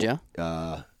 Did ya?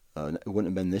 It wouldn't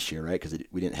have been this year, right? Because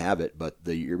we didn't have it, but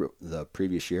the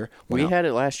previous year. We had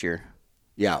it last year.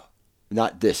 Yeah.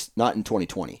 Not in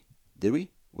 2020. Did we?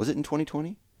 Was it in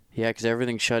 2020? Yeah, because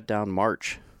everything shut down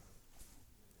March.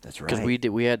 That's right. Because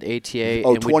we had ATA.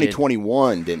 Oh, and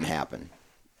 2021 didn't happen.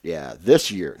 Yeah,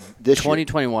 this year.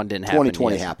 2021 didn't happen.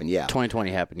 2020 yes. happened, yeah.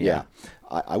 2020 happened, Yeah.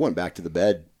 yeah. I went back to the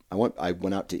bed. I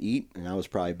went out to eat, and I was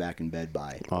probably back in bed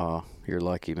by. Oh, you're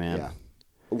lucky, man. Yeah.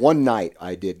 One night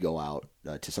I did go out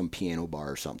to some piano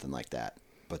bar or something like that.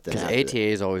 But then Because after ATA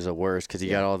is always the worst because you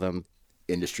got all them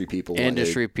industry people,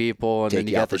 people, and take then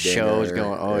you you got out the for shows dinner.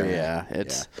 going. Oh Yeah. yeah,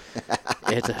 it's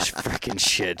a freaking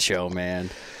shit show, man.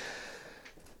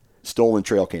 stolen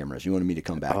trail cameras. You wanted me to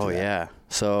come back to Oh that. yeah.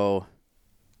 So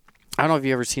I don't know if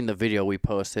you ever seen the video we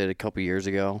posted a couple years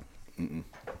ago. Mm-mm.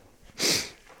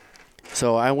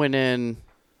 So I went in.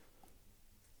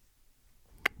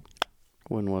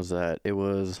 When was that? It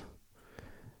was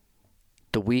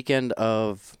the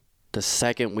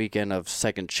second weekend of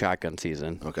second shotgun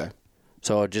season. Okay.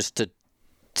 So just to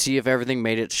see if everything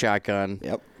made it shotgun.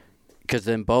 Yep. Because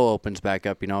then bow opens back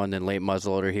up, and then late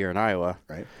muzzleloader here in Iowa.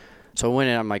 Right. So I went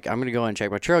in. I'm like, I'm going to go in and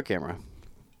check my trail camera.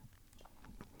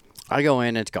 I go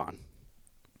in, it's gone.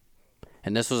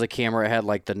 And this was a camera. It had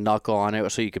like the knuckle on it,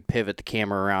 so you could pivot the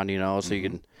camera around, so you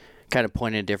can kind of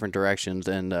point in different directions.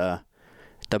 And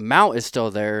the mount is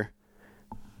still there,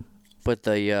 but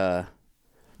the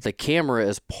camera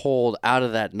is pulled out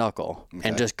of that knuckle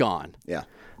and just gone. Yeah.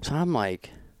 So I'm like,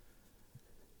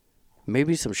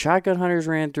 maybe some shotgun hunters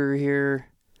ran through here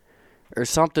or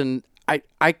something.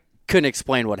 I couldn't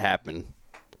explain what happened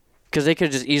because they could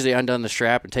have just easily undone the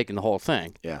strap and taken the whole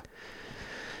thing. Yeah.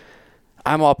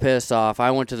 I'm all pissed off.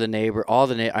 I went to the neighbor.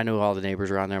 I knew all the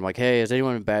neighbors around there. I'm like, hey, has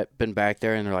anyone been back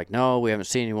there? And they're like, no, we haven't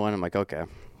seen anyone. I'm like, okay.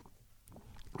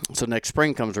 So next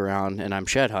spring comes around, and I'm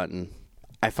shed hunting.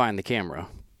 I find the camera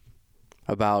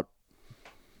about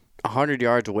 100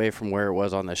 yards away from where it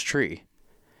was on this tree,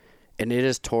 and it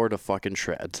is tore to fucking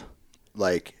shreds.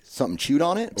 Like something chewed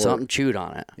on it? Something chewed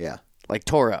on it. Yeah. Like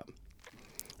tore up.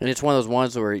 And it's one of those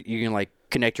ones where you can like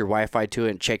connect your Wi-Fi to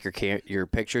it and check your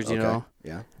pictures, you know?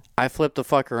 Yeah. I flip the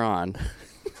fucker on,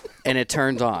 and it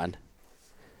turns on.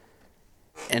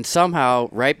 And somehow,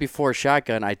 right before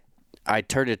shotgun, I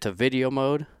turned it to video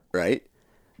mode. Right.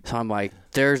 So I'm like,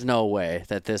 there's no way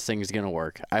that this thing is going to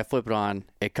work. I flip it on.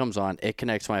 It comes on. It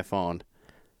connects my phone.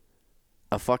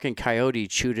 A fucking coyote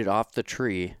chewed it off the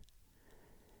tree,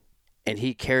 and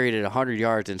he carried it 100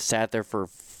 yards and sat there for,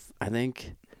 I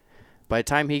think, by the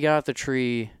time he got off the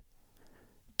tree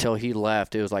till he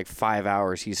left, it was like 5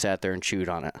 hours he sat there and chewed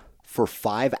on it. For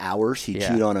 5 hours, he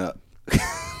chewed on a...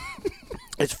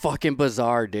 It's fucking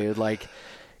bizarre, dude. Like,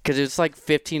 because it's like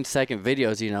 15-second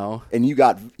videos, And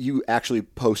you actually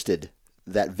posted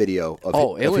that video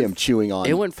of him chewing on...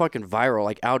 It went fucking viral.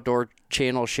 Like, Outdoor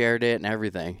Channel shared it and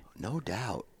everything. No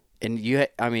doubt. And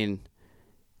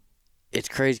it's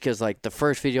crazy because, like, the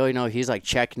first video, he's, like,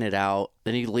 checking it out.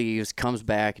 Then he leaves, comes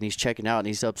back, and he's checking out, and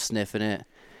he's up sniffing it.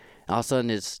 And all of a sudden,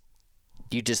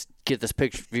 you just get this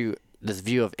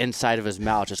view of inside of his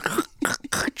mouth, just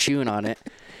chewing on it.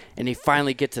 And he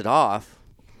finally gets it off.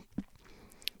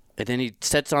 And then he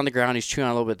sets it on the ground. He's chewing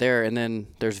on a little bit there. And then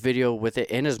there's video with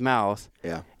it in his mouth.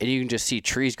 Yeah. And you can just see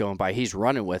trees going by. He's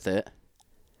running with it.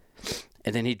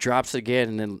 And then he drops it again.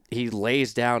 And then he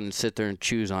lays down and sits there and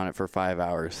chews on it for 5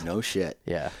 hours. No shit.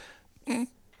 Yeah.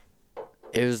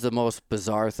 It was the most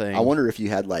bizarre thing. I wonder if you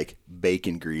had, like,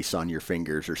 bacon grease on your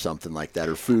fingers or something like that,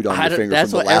 or food on your fingers.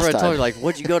 That's what everyone told me. Like,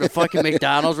 would you go to fucking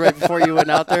McDonald's right before you went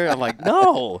out there? I'm like,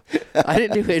 no. I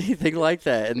didn't do anything like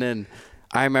that. And then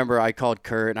I remember I called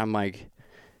Kurt, and I'm like,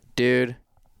 dude,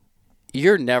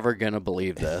 you're never going to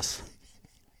believe this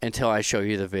until I show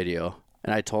you the video.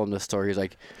 And I told him the story. He's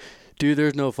like, dude,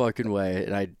 there's no fucking way.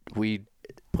 And we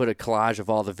put a collage of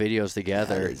all the videos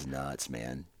together. That is nuts,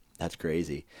 man. That's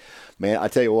crazy. Man, I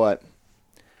tell you what.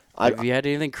 Have you had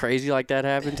anything crazy like that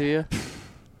happen to you?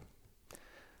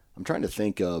 I'm trying to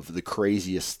think of the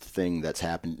craziest thing that's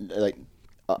happened. Like,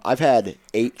 I've had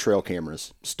 8 trail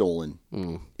cameras stolen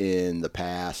in the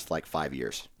past, 5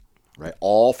 years, right?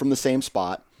 All from the same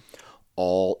spot,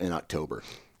 all in October,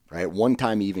 right? One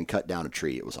time he even cut down a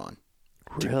tree it was on.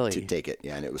 Really? To take it,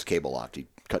 yeah, and it was cable locked. He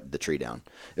cut the tree down.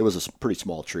 It was a pretty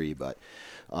small tree, but...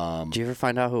 Did you ever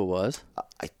find out who it was?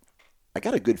 I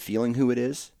got a good feeling who it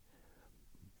is,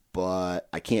 but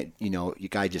I can't, you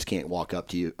guy just can't walk up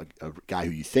to you, a guy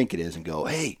who you think it is, and go,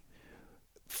 hey,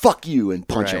 fuck you, and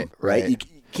punch him, right? You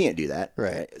can't do that.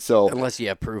 Right. So unless you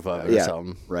have proof of it or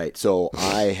something. Right. So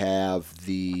I have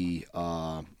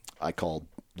I called,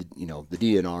 the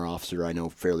DNR officer I know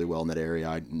fairly well in that area.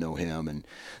 I know him, and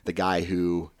the guy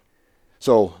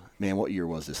so, man, what year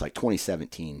was this?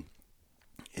 2017.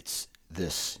 It's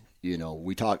this, you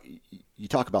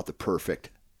talk about the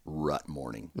perfect rut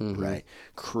morning, right?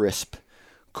 Crisp,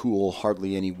 cool,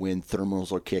 hardly any wind,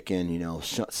 thermals are kicking,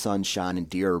 sun shining,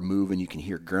 deer are moving, you can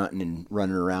hear grunting and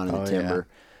running around in the timber.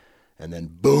 Yeah. And then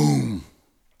boom,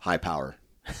 high power.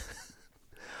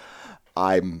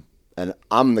 I'm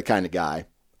the kind of guy,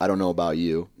 I don't know about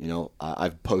you,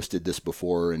 I've posted this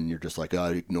before and you're just like, oh,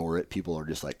 ignore it. People are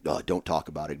just like, oh, don't talk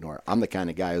about it, ignore it. I'm the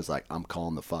kind of guy who's like, I'm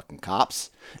calling the fucking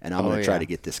cops and I'm going to try to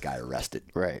get this guy arrested.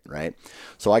 Right. Right.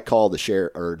 So I call the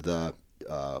sheriff or the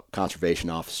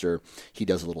conservation officer. He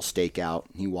does a little stakeout.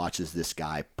 He watches this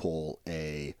guy pull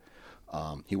he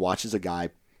watches a guy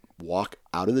walk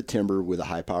out of the timber with a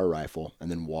high power rifle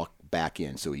and then walk back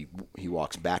in. So he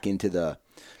walks back into the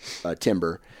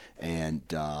timber, and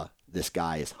this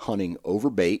guy is hunting over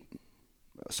bait,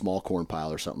 a small corn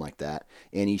pile or something like that,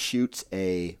 and he shoots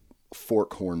a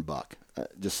fork horn buck,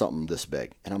 just something this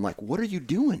big. And I'm like, what are you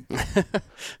doing?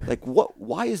 Like,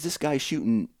 why is this guy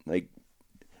shooting? Like,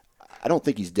 I don't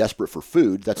think he's desperate for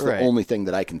food. That's the only thing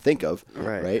that I can think of.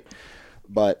 Right.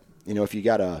 But, if you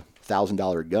got a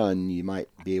 $1,000 gun, you might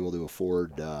be able to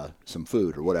afford some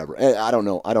food or whatever. I don't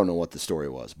know what the story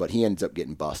was, but he ends up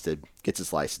getting busted, gets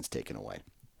his license taken away.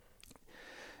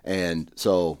 And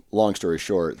so, long story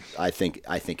short, I think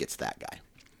it's that guy.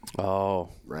 Oh,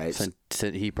 right.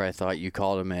 So he probably thought you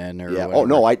called him in, or whatever. Oh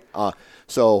no,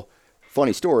 so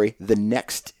funny story. The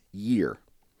next year,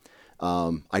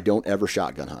 I don't ever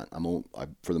shotgun hunt. I'm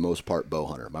for the most part bow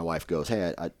hunter. My wife goes,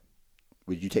 "Hey,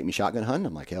 would you take me shotgun hunting?"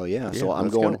 I'm like, "Hell yeah!" So I'm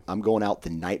going out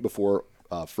the night before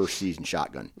first season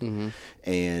shotgun,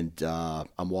 and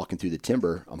I'm walking through the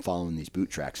timber. I'm following these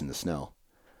boot tracks in the snow.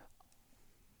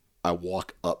 I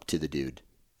walk up to the dude,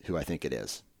 who I think it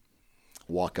is.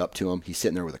 Walk up to him. He's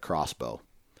sitting there with a crossbow,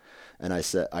 and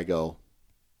I go,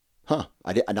 "Huh?"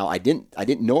 I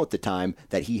didn't know at the time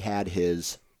that he had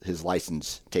his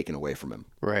license taken away from him,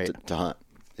 to hunt.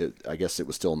 I guess it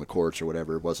was still in the courts or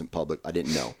whatever. It wasn't public. I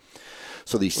didn't know.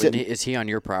 So is he on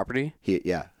your property?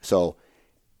 Yeah. So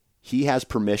he has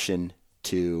permission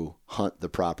to hunt the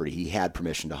property. He had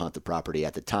permission to hunt the property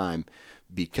at the time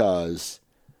because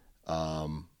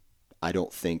I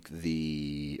don't think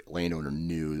the landowner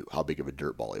knew how big of a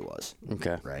dirtball he was.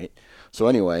 Okay. Right. So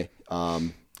anyway,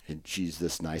 and she's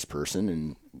this nice person,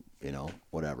 and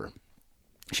whatever.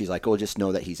 She's like, "Oh, just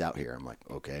know that he's out here." I'm like,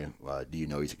 "Okay. Do you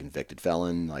know he's a convicted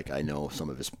felon? Like, I know some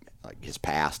of his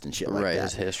past and shit like that. Right,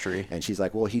 his history." And she's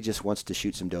like, "Well, he just wants to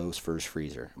shoot some does for his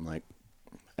freezer." I'm like,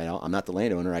 I'm not the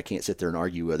landowner. I can't sit there and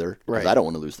argue with her because I don't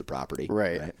want to lose the property.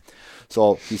 Right.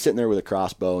 So he's sitting there with a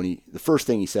crossbow, and the first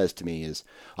thing he says to me is,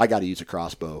 "I got to use a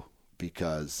crossbow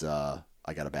because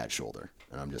I got a bad shoulder."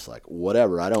 And I'm just like,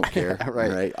 "Whatever. I don't care."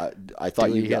 Right. I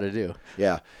thought you got to do.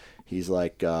 Yeah. He's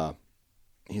like,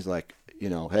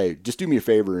 "Hey, just do me a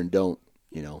favor and don't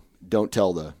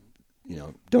tell the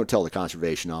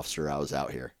conservation officer I was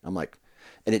out here." I'm like,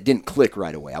 and it didn't click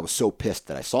right away. I was so pissed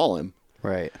that I saw him.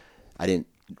 Right. I didn't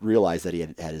realize that he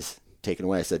had his taken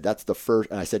away. I said, "That's the first,"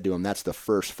 and I said to him, "That's the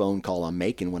first phone call I'm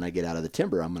making when I get out of the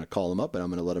timber. I'm going to call him up and I'm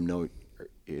going to let him know,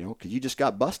 because you just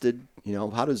got busted.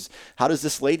 How does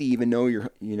this lady even know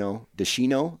does she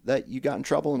know that you got in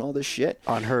trouble and all this shit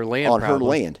on her land? On her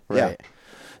land, right?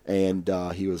 Yeah." And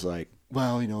he was like,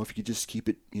 "Well, if you could just keep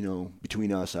it,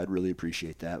 between us, I'd really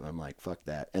appreciate that." And I'm like, "Fuck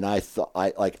that." And I thought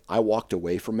I walked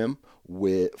away from him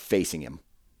with facing him.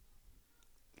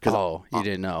 Oh, you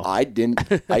didn't know. I didn't.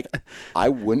 I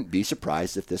wouldn't be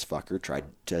surprised if this fucker tried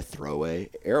to throw a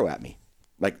arrow at me.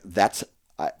 Like that's.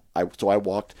 So I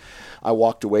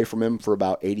walked away from him for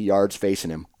about 80 yards facing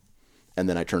him, and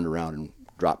then I turned around and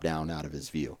dropped down out of his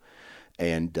view,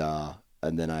 and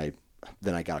then I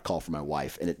got a call from my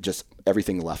wife, and it just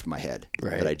everything left my head.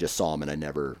 Right. That I just saw him, and I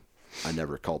never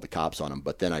called the cops on him.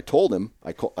 But then I told him.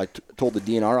 I told the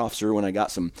DNR officer when I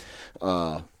got some.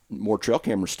 More trail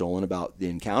cameras stolen about the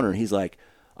encounter, and he's like,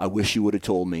 "I wish you would have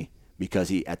told me," because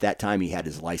at that time he had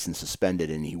his license suspended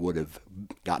and he would have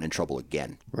gotten in trouble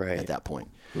again at that point.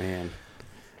 Man,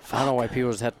 I don't know why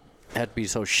people just had to be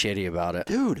so shitty about it,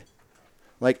 dude.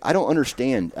 Like, I don't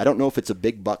understand. I don't know if it's a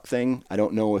big buck thing. I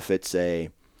don't know if it's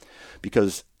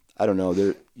because I don't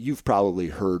know. You've probably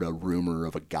heard a rumor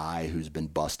of a guy who's been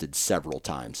busted several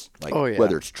times, like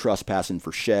whether it's trespassing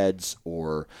for sheds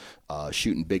or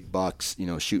shooting big bucks,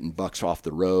 shooting bucks off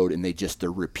the road, and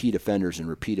they're repeat offenders.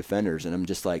 And I'm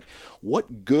just like,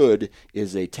 what good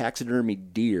is a taxidermy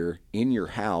deer in your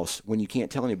house when you can't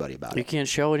tell anybody about it? You can't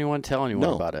show anyone, tell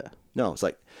anyone about it. No, it's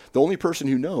like the only person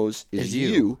who knows is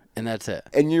you, and that's it.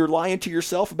 And you're lying to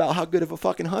yourself about how good of a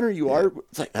fucking hunter you are.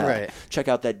 It's like, check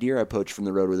out that deer I poached from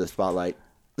the road with a spotlight.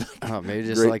 Oh, maybe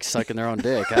just like sucking their own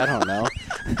dick. I don't know.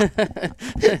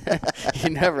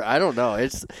 I don't know.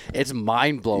 It's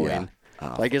mind blowing.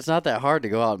 Yeah. Like, it's not that hard to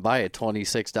go out and buy a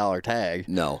 $26 tag.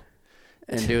 No.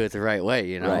 And do it the right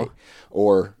way, Right.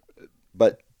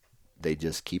 But they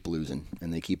just keep losing,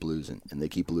 and they keep losing, and they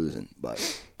keep losing. But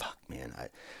fuck, man,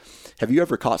 have you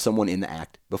ever caught someone in the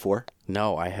act before?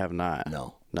 No, I have not.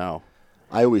 No.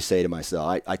 I always say to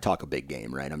myself, I talk a big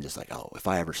game, right? I'm just like, oh, if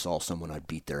I ever saw someone, I'd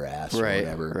beat their ass or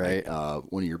whatever. Right.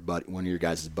 One of your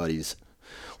guys' buddies,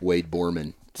 Wade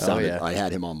Borman, I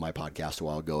had him on my podcast a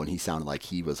while ago, and he sounded like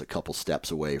he was a couple steps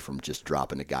away from just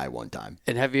dropping a guy one time.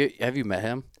 And have you met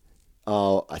him?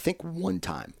 I think one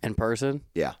time. In person?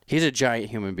 Yeah. He's a giant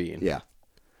human being. Yeah.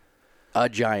 A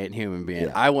giant human being.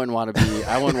 Yeah. I wouldn't want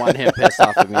him pissed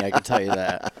off at me, I can tell you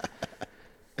that.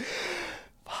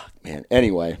 Fuck, man.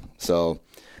 Anyway, so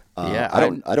I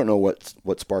don't know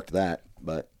what sparked that,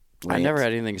 but I never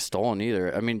had anything stolen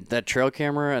either. I mean, that trail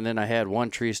camera, and then I had one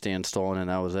tree stand stolen, and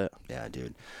that was it. Yeah,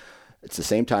 dude. It's the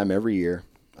same time every year.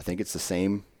 I think it's the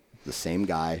same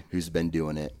guy who's been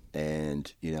doing it,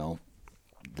 and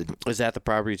Is that the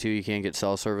property too? You can't get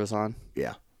cell service on?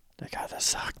 Yeah. God, that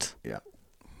sucked. Yeah.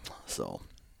 So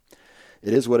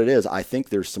it is what it is. I think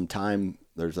there's a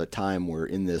time where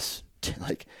in this,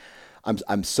 like,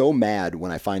 I'm so mad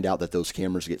when I find out that those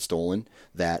cameras get stolen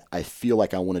that I feel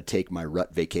like I want to take my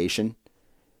rut vacation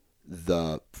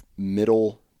the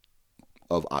middle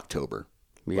of October.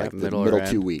 Yeah, like middle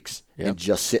 2 weeks, and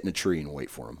just sit in a tree and wait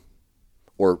for them.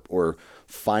 Or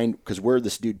find, because where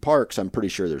this dude parks, I'm pretty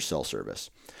sure there's cell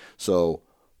service. So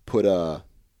put a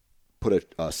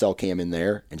cell cam in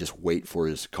there and just wait for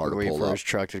his car to pull up. His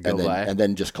truck to go by. And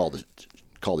then just call the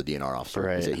DNR officer.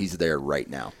 Right. And say, he's there right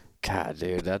now. God,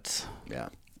 dude, yeah.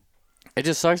 It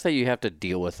just sucks that you have to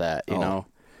deal with that, you know?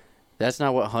 That's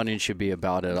not what hunting should be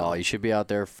about at all. You should be out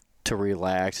there to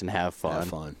relax and have fun. Have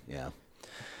fun, yeah.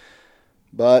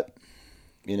 But,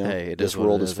 hey, this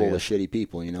world is full of shitty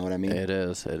people, you know what I mean? It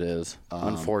is.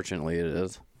 Unfortunately, it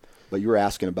is. But you were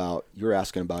asking about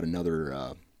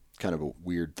another kind of a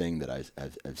weird thing that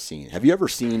I've seen. Have you ever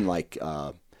seen, like,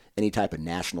 any type of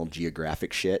National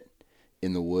Geographic shit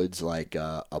in the woods, like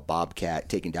a bobcat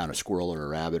taking down a squirrel or a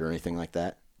rabbit or anything like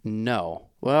that? No.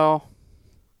 Well,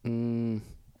 no,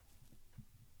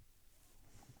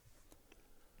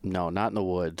 not in the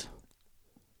woods.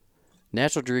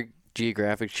 National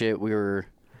Geographic shit,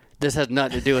 this has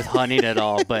nothing to do with hunting at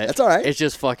all, but that's all right. It's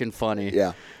just fucking funny.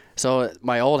 Yeah. So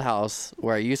my old house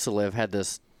where I used to live had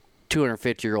this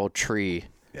 250-year-old tree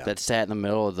that sat in the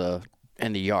middle of the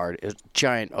yard. It was a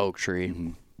giant oak tree.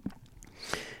 Mm-hmm.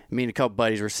 Me and a couple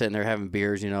buddies were sitting there having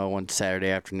beers, one Saturday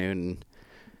afternoon and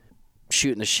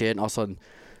shooting the shit, and all of a sudden,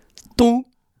 boom!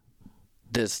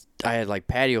 I had like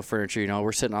patio furniture,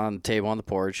 we're sitting on the table on the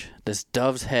porch. This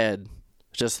dove's head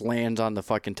just lands on the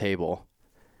fucking table.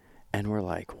 And we're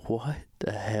like, what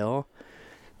the hell?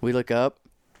 We look up.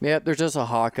 Yep, there's just a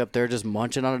hawk up there just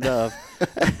munching on a dove.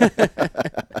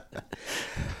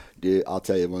 Dude, I'll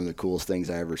tell you, one of the coolest things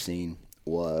I ever seen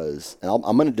was, and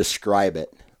I'm going to describe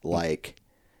it like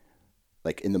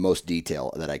in the most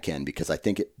detail that I can, because I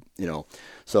think it,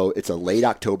 so it's a late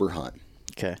October hunt.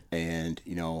 Okay. And,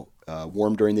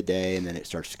 warm during the day, and then it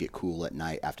starts to get cool at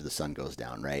night after the sun goes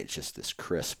down, right? It's just this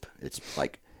crisp. It's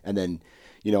like, and then,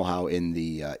 how in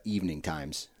the evening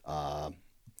times, the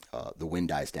wind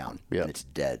dies down and it's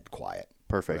dead quiet.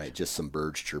 Perfect. Right? Just some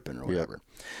birds chirping or whatever. Yep.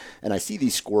 And I see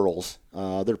these squirrels.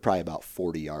 They're probably about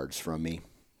 40 yards from me.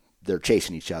 They're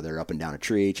chasing each other up and down a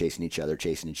tree, chasing each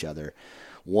other.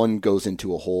 One goes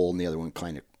into a hole, and the other one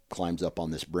kind of climbs up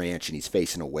on this branch, and he's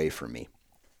facing away from me.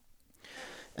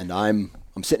 And I'm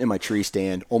sitting in my tree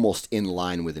stand, almost in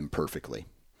line with him perfectly.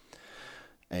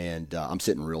 And I'm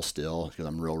sitting real still because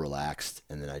I'm real relaxed.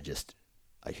 And then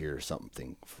I hear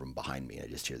something from behind me. I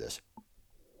just hear this.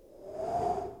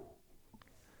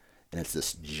 And it's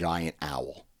this giant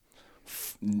owl.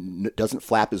 Doesn't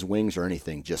flap his wings or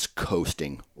anything, just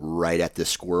coasting right at this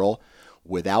squirrel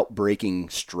without breaking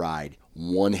stride.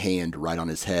 One hand right on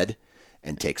his head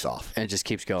and takes off. And it just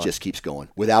keeps going. Just keeps going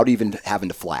without even having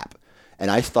to flap. And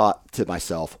I thought to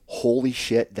myself, holy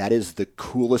shit, that is the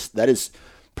coolest. That is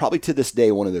probably to this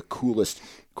day one of the coolest,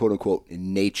 quote unquote,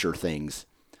 nature things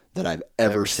that I've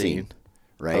ever seen.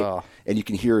 Right? Oh. And you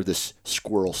can hear this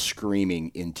squirrel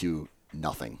screaming into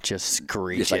nothing. Just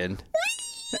screeching.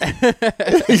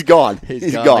 He's gone.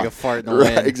 He's gone. Like a fart in the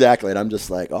wind. Right, exactly. And I'm just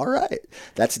like, all right.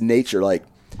 That's nature. Like,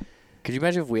 could you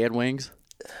imagine if we had wings?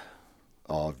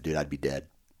 Oh, dude, I'd be dead.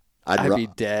 I'd be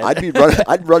dead.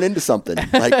 I'd run into something,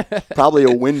 like probably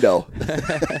a window.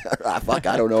 Fuck,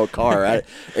 I don't know, a car,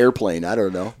 airplane, I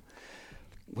don't know.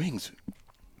 Wings,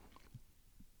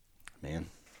 man.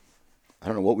 I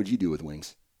don't know. What would you do with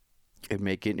wings? It'd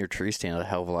make getting your tree stand a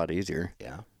hell of a lot easier.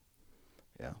 Yeah.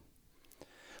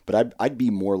 But I'd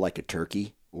be more like a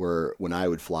turkey, where when I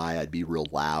would fly, I'd be real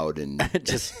loud and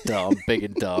just dumb, big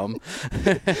and dumb.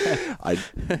 I'd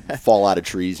fall out of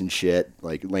trees and shit,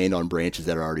 like land on branches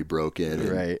that are already broken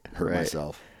and hurt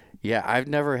myself. Yeah, I've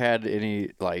never had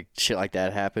any like shit like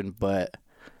that happen, but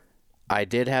I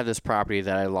did have this property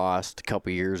that I lost a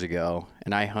couple years ago,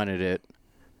 and I hunted it,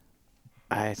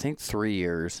 I think 3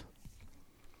 years.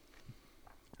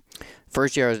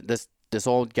 First year, this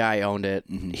old guy owned it.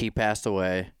 Mm-hmm. He passed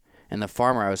away, and the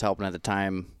farmer I was helping at the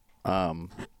time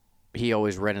he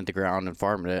always rented the ground and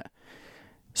farmed it.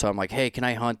 So I'm like, hey, can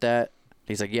I hunt that?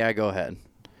 He's like, yeah, go ahead.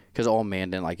 Because old man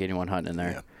didn't like anyone hunting in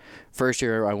there. Yeah. First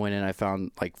year I went in, I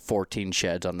found like 14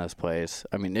 sheds on this place.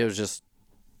 I mean, it was just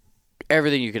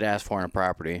everything you could ask for in a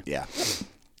property. Yeah.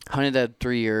 Hunted that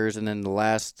 3 years, and then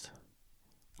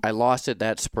I lost it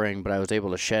that spring, but I was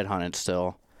able to shed hunt it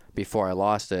still before I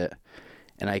lost it.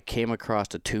 And I came across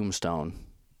a tombstone.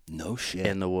 No shit.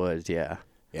 In the woods, yeah.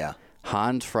 Yeah.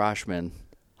 Hans Froschman.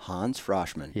 Hans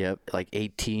Froschman. Yep, like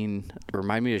 18.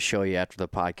 Remind me to show you after the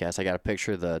podcast. I got a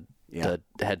picture of the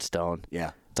headstone.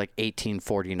 Yeah. It's like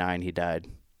 1849 he died.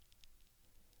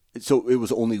 So it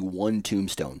was only one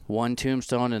tombstone? One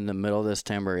tombstone in the middle of this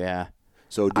timber, yeah.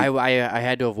 So I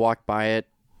had to have walked by it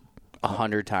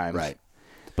 100 times. Right.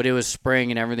 But it was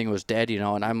spring and everything was dead, you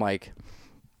know, and I'm like,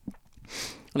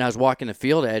 and I was walking the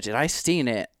field edge and I seen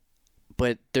it,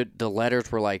 but the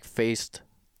letters were like faced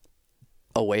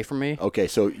away from me. Okay,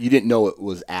 so you didn't know it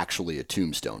was actually a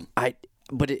tombstone.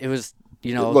 But it was,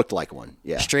 you know, it looked like one.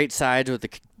 Yeah. Straight sides with the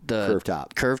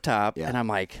curved top. Yeah. And I'm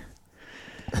like,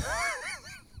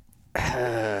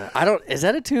 is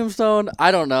that a tombstone?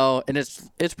 I don't know. And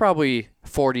it's probably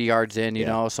 40 yards in, you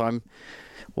know, so I'm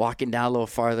walking down a little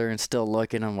farther and still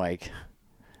looking. I'm like,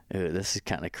 ooh, this is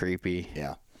kind of creepy.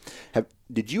 Yeah.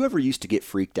 Did you ever used to get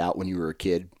freaked out when you were a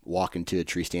kid walking to a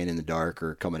tree stand in the dark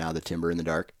or coming out of the timber in the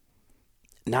dark?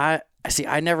 I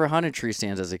never hunted tree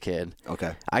stands as a kid.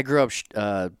 Okay. I grew up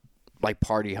like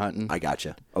party hunting. I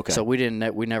gotcha. Okay. So we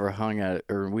never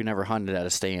hunted at a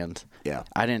stand. Yeah.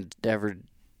 I didn't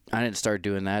start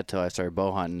doing that till I started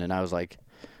bow hunting, and I was like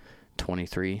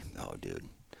 23. Oh, dude.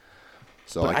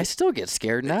 So I still get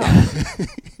scared now.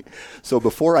 So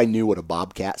before I knew what a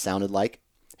bobcat sounded like,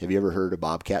 have you ever heard a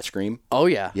bobcat scream? Oh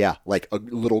yeah. Yeah, like a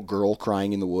little girl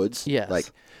crying in the woods.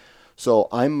 Yes. So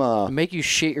I'm make you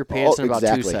shit your pants in about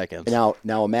 2 seconds. Now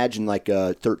imagine like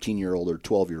a 13-year-old or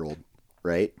 12-year-old,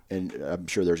 right? And I'm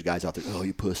sure there's guys out there. Oh,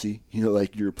 you pussy! You know,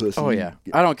 like you're a pussy. Oh yeah.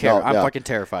 I don't care. I'm fucking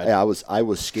terrified. Yeah, I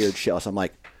was scared shitless. I'm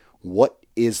like, what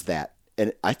is that?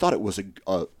 And I thought it was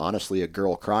honestly a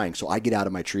girl crying. So I get out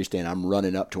of my tree stand. I'm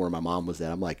running up to where my mom was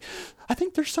at. I'm like, I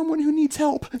think there's someone who needs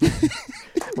help.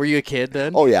 Were you a kid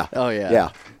then? Oh yeah. Oh yeah.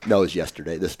 Yeah. No, it was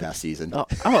yesterday, this past season. Oh,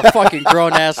 I'm a fucking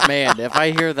grown ass man. If I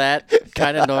hear that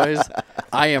kind of noise,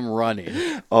 I am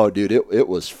running. Oh, dude, it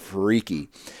was freaky.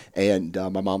 And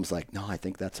my mom's like, no, I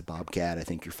think that's a bobcat. I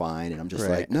think you're fine. And I'm just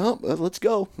like, no, let's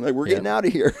go. Like, we're getting out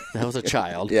of here. That was a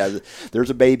child. Yeah, there's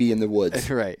a baby in the woods.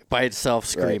 Right, by itself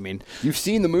screaming. Right. You've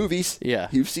seen the movies. Yeah.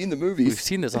 You've seen the movies. We've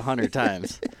seen this 100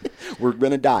 times. We're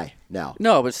going to die now.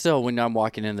 No, but still, when I'm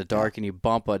walking in the dark and you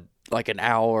bump an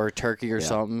owl or a turkey or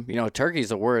something, you know, turkey's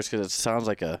the worst because it sounds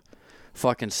like a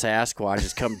fucking Sasquatch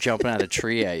just come jumping out of a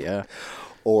tree at you.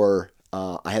 Or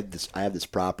I have this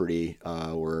property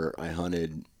where I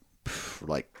hunted for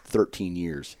like 13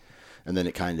 years, and then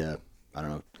it kind of, I don't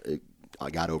know, I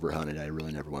got overhunted. I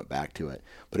really never went back to it,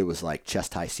 but it was like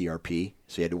chest high CRP,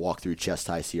 so you had to walk through chest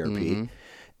high CRP,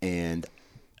 and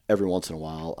every once in a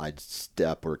while I'd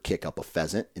step or kick up a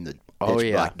pheasant in the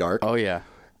pitch black dark. Oh yeah.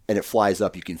 And it flies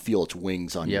up. You can feel its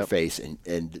wings on your face,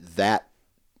 and that,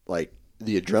 like,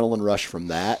 the adrenaline rush from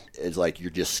that is like you're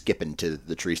just skipping to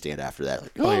the tree stand after that.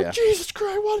 Like, oh Jesus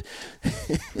Christ! What?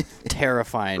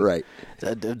 Terrifying. Right.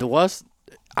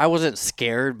 I wasn't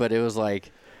scared, but it was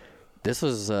like, this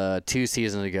was 2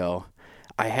 seasons ago.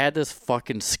 I had this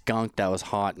fucking skunk that was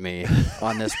haunting me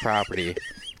on this property,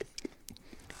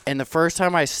 and the first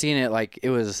time I seen it, like,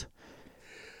 it was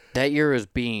that year was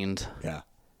beans. Yeah.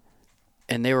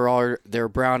 And they were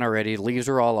brown already. Leaves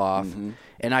were all off,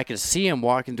 and I could see him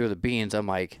walking through the beans. I'm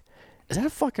like, is that a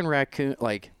fucking raccoon?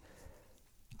 Like,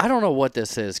 I don't know what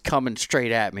this is coming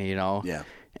straight at me, you know? Yeah.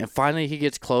 And finally, he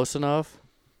gets close enough,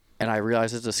 and I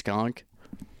realize it's a skunk.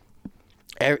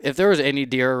 If there was any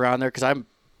deer around there, because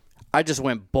I just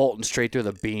went bolting straight through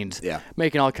the beans,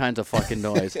 making all kinds of fucking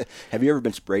noise. Have you ever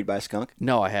been sprayed by a skunk?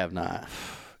 No, I have not.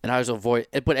 And I was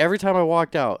but every time I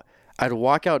walked out, I'd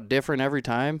walk out different every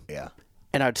time. Yeah.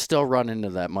 And I'd still run into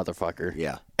that motherfucker.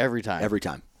 Yeah. Every time. Every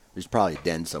time. There's probably a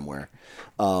den somewhere.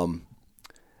 I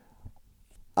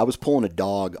was pulling a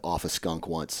dog off a skunk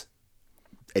once,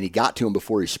 and he got to him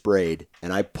before he sprayed,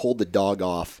 and I pulled the dog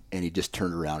off, and he just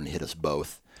turned around and hit us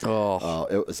both. Oh.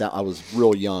 I was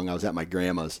real young. I was at my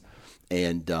grandma's,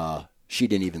 and she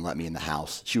didn't even let me in the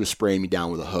house. She was spraying me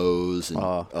down with a hose. And,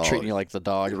 treating you like the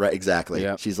dog. Right, exactly.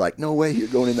 Yep. She's like, no way you're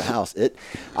going in the house.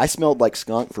 I smelled like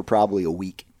skunk for probably a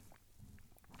week.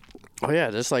 Oh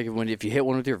yeah, just like if you hit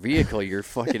one with your vehicle, your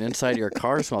fucking inside of your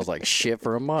car smells like shit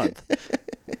for a month.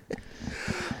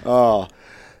 Oh,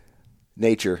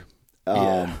 nature.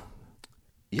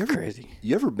 Crazy.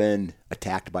 You ever been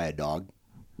attacked by a dog?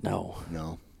 No.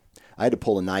 I had to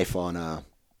pull a knife on a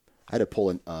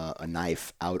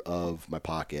knife out of my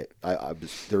pocket.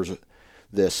 There's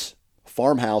this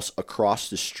farmhouse across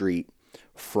the street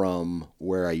from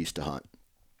where I used to hunt,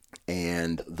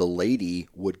 and the lady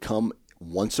would come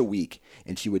once a week,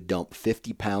 and she would dump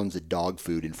 50 pounds of dog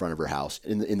food in front of her house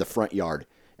in the front yard,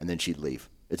 and then she'd leave.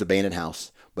 It's an abandoned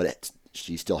house, but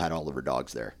she still had all of her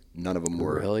dogs there. None of them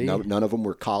were really. None of them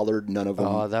were collared. None of them.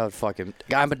 Oh, that would fucking.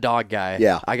 I'm a dog guy.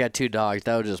 Yeah. I got 2 dogs.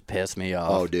 That would just piss me off.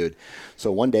 Oh, dude.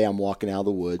 So one day I'm walking out of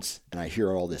the woods and I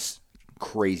hear all this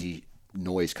crazy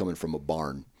noise coming from a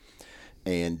barn,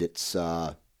 and it's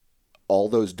all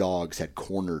those dogs had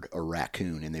cornered a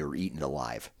raccoon and they were eaten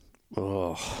alive.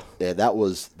 Oh. Yeah, that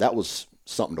was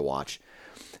something to watch.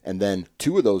 And then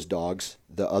 2 of those dogs,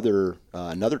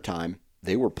 another time,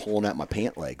 they were pulling at my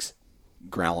pant legs,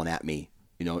 growling at me.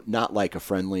 Not like a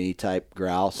friendly type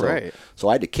growl. So, right. So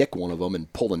I had to kick one of them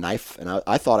and pull a knife, and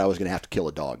I thought I was going to have to kill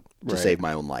a dog to save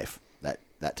my own life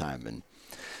that time. And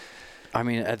I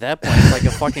mean, at that point, it's like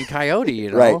a fucking coyote,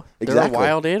 Right, They're exactly. a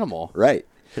wild animal. Right.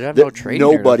 They have no training.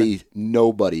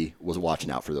 Nobody was watching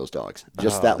out for those dogs.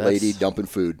 Just that lady dumping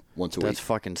food once a week. That's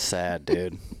fucking sad,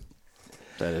 dude.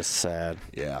 That is sad.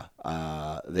 Yeah.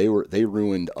 They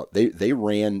ruined. They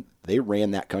ran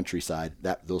that countryside,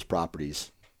 those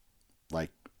properties,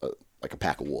 like a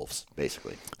pack of wolves,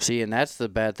 basically. See, and that's the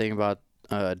bad thing about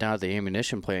down at the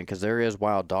ammunition plant, because there is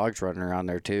wild dogs running around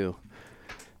there too.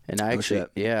 And I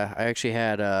actually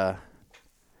had I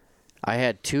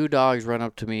had 2 dogs run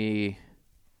up to me.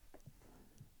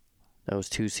 That was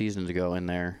 2 seasons ago in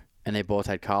there, and they both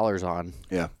had collars on.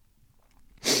 Yeah.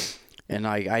 And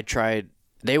I tried.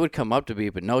 They would come up to me,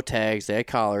 but no tags. They had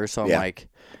collars, so I'm like,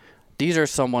 these are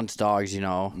someone's dogs,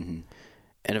 Mm-hmm.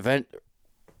 And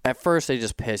at first, they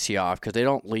just piss you off because they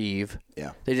don't leave.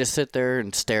 Yeah. They just sit there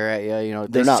and stare at you.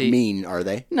 They're not mean, are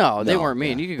they? No, they weren't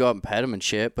mean. Yeah. You could go up and pet them and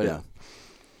shit, but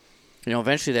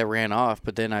eventually they ran off.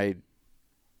 But then I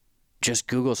just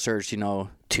Google searched,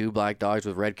 2 black dogs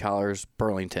with red collars,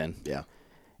 Burlington. Yeah.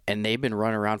 And they've been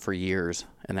running around for years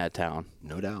in that town.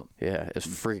 No doubt. Yeah, it's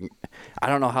freaking. I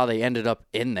don't know how they ended up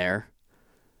in there.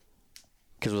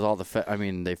 Because with all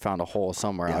they found a hole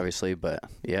somewhere, obviously, but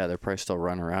yeah, they're probably still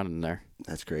running around in there.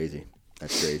 That's crazy.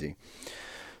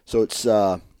 So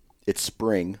it's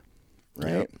spring,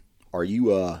 right? Yep. Are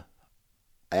you? I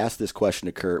asked this question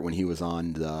to Kurt when he was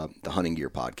on the Hunting Gear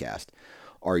podcast.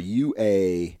 Are you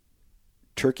a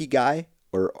turkey guy,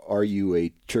 or are you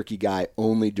a turkey guy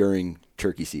only during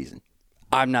turkey season?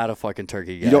 I'm not a fucking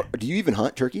turkey guy. Do you even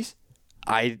hunt turkeys?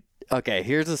 Okay,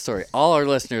 here's the story. All our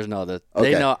listeners know that.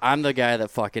 Okay. They know I'm the guy that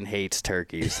fucking hates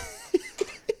turkeys.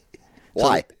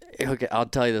 Why? Okay, I'll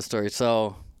tell you the story.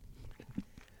 So,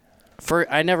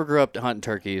 I never grew up hunting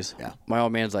turkeys. Yeah. My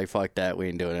old man's like, fuck that, we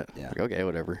ain't doing it. Yeah. Like, okay,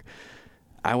 whatever.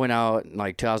 I went out in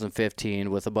 2015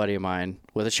 with a buddy of mine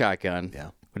with a shotgun.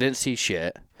 Yeah. We didn't see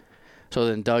shit. So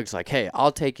then Doug's like, hey,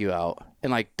 I'll take you out.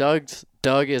 And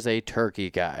Doug is a turkey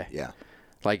guy. Yeah.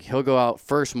 Like, he'll go out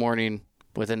first morning,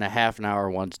 within a half an hour,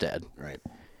 one's dead. Right.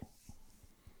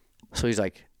 So he's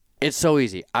like, it's so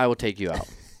easy. I will take you out.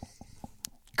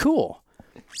 Cool.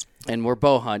 And we're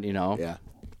bow hunting, Yeah.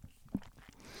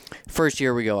 First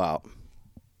year we go out.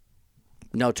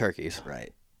 No turkeys.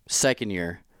 Right. Second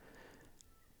year,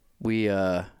 we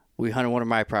hunted one of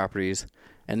my properties,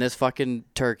 and this fucking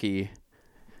turkey,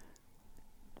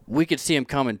 we could see him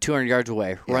coming 200 yards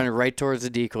away, running right towards the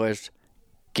decoys,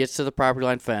 gets to the property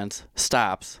line fence,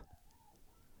 stops,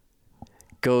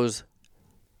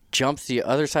 jumps the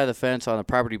other side of the fence on the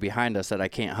property behind us that I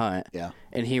can't hunt. Yeah.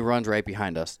 And he runs right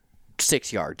behind us,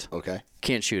 6 yards. Okay.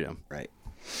 Can't shoot him. Right.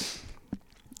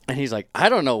 And he's like, I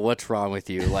don't know what's wrong with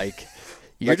you. Like,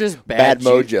 you're Like just bad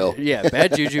mojo. Yeah,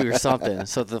 bad juju or something.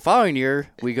 So the following year,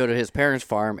 we go to his parents'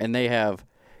 farm, and they have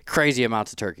crazy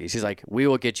amounts of turkeys. He's like, we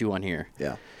will get you one here.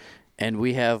 Yeah. And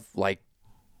we have like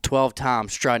 12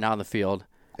 toms strutting out in the field.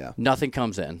 Yeah. Nothing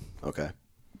comes in. Okay.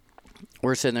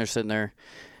 We're sitting there,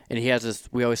 and he has this.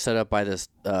 We always set up by this.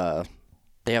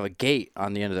 They have a gate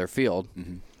on the end of their field,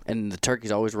 and the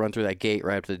turkeys always run through that gate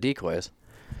right up to the decoys.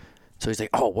 So he's like,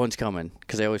 "Oh, one's coming,"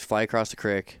 because they always fly across the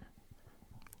creek,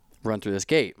 run through this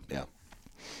gate. Yeah.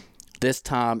 This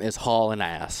tom is hauling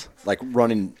ass, Like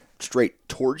running straight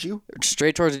towards you?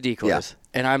 straight towards the decoys. Yeah.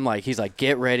 And I'm like, he's like,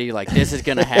 "Get ready, like this is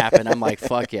gonna happen." I'm like,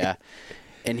 "Fuck yeah!"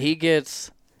 And he gets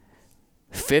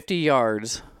 50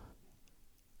 yards.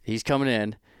 He's coming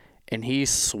in, and he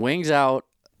swings out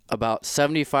about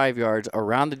 75 yards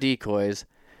around the decoys,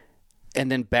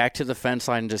 and then back to the fence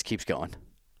line and just keeps going.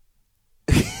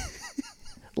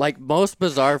 Like most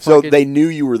bizarre So fucking... they knew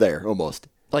you were there, almost.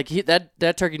 Like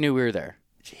that turkey knew we were there.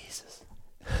 Jesus.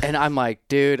 And I'm like,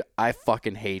 dude, I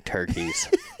fucking hate turkeys.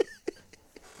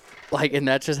 Like, and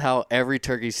that's just how every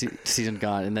turkey season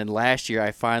gone. And then last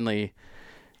year,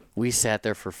 we sat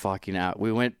there for fucking out.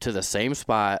 We went to the same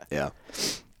spot. Yeah.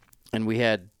 And we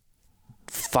had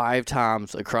 5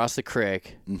 toms across the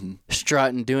creek,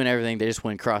 strutting, doing everything. They just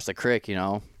went across the creek, you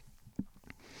know.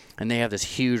 And they have this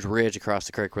huge ridge across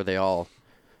the creek where they all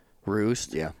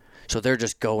roost. Yeah. So they're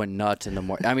just going nuts in the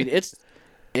morning. I mean, it's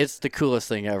the coolest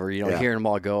thing ever, you know, hearing them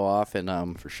all go off.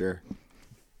 And for sure.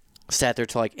 Sat there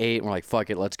till like 8, and we're like, fuck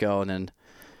it, let's go. And then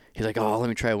he's like, oh, let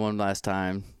me try one last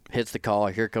time. Hits the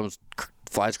caller. Here comes,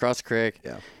 flies across the creek.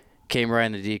 Yeah. Came right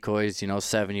in the decoys,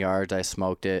 7 yards. I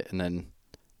smoked it. And then,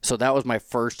 so that was my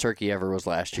first turkey ever was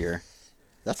last year.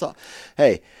 That's all.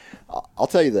 Hey, I'll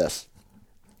tell you this.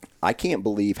 I can't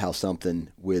believe how something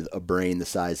with a brain the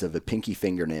size of a pinky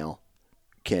fingernail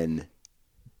can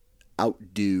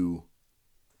outdo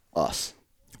us.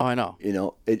 Oh, I know.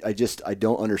 I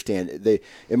don't understand.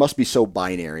 It must be so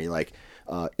binary. Like,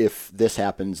 if this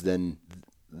happens, then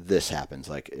this happens.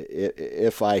 Like,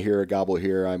 if I hear a gobble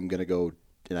here, I'm gonna go,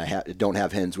 and I don't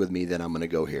have hens with me, then I'm gonna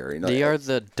go here. They are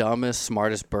the dumbest,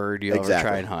 smartest bird you ever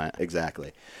try and hunt.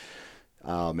 Exactly.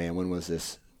 Oh man, when was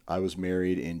this? I was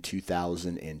married in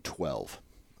 2012.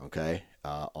 Okay,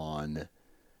 on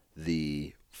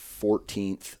the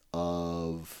 14th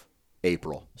of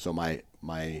April. So my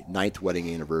 9th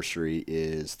wedding anniversary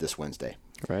is this Wednesday.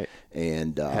 Right.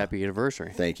 And happy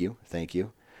anniversary. Thank you.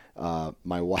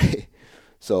 My wife.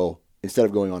 So instead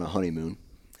of going on a honeymoon,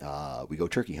 we go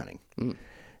turkey hunting.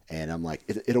 And I'm like,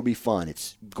 it'll be fun.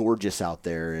 It's gorgeous out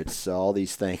there. It's all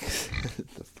these things.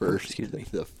 The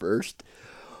first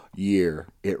year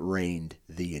it rained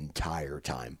the entire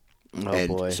time.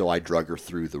 Boy. So I drug her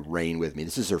through the rain with me.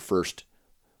 This is her first.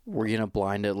 Were you in a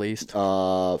blind at least?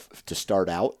 To start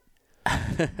out.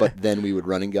 But then we would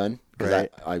run and gun.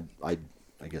 Right. I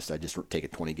guess I just take a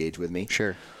 20 gauge with me.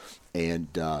 Sure. And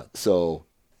so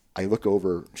I look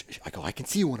over. I go, I can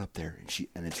see one up there,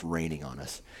 and it's raining on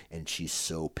us, and she's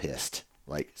so pissed,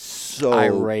 like so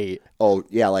irate. Oh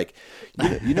yeah, like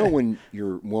you know when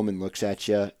your woman looks at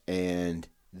you and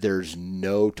there's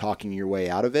no talking your way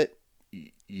out of it.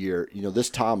 This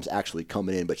Tom's actually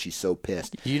coming in, but she's so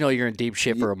pissed. You're in deep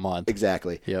shit for a month.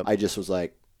 Exactly. Yep. I just was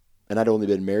like. And I'd only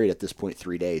been married at this point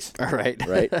 3 days. All right.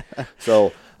 Right?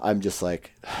 So I'm just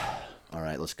like, all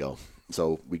right, let's go.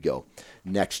 So we go.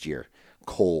 Next year,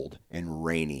 cold and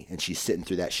rainy, and she's sitting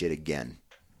through that shit again.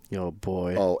 Oh,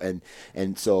 boy. Oh,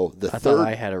 and so I thought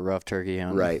I had a rough turkey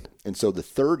hunt. Right. And so the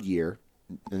third year,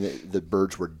 and the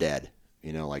birds were dead,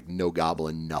 like no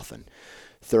gobbling, nothing.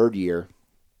 Third year,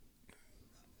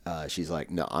 she's like,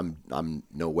 no, I'm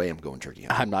no way I'm going turkey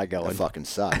hunting. I'm not going. That fucking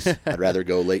sucks. I'd rather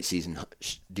go late season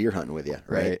deer hunting with you,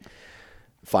 right?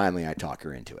 Finally, I talk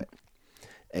her into it,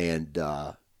 and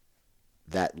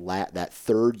that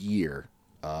third year,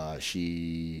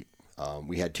 we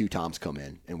had 2 toms come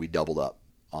in, and we doubled up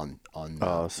on.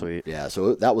 Oh, sweet. Yeah,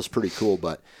 so that was pretty cool.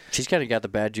 But she's kind of got the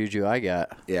bad juju I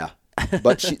got. Yeah,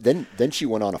 but she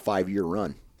went on a 5-year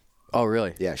run. Oh,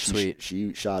 really? Yeah, sweet.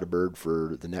 She shot a bird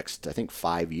for the next, I think,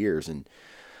 5 years, and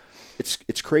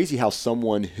it's crazy how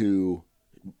someone who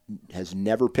has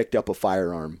never picked up a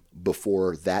firearm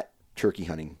before that turkey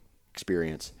hunting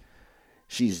experience,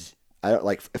 I don't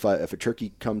like if a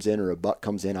turkey comes in or a buck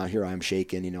comes in out here, I'm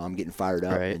shaking, I'm getting fired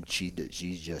up, right. And she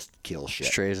just kills shit.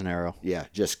 Straight as an arrow. Yeah,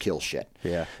 just kills shit.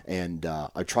 Yeah. And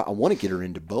I want to get her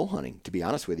into bow hunting, to be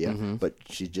honest with you, but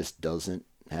she just doesn't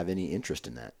have any interest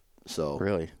in that. So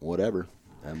really, whatever.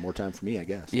 More time for me, I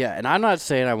guess. Yeah, and I'm not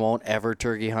saying I won't ever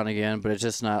turkey hunt again, but it's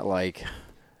just not like.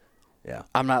 Yeah.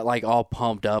 I'm not like all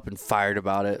pumped up and fired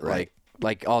about it, right.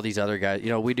 like all these other guys.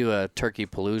 We do a turkey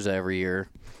palooza every year,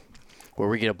 where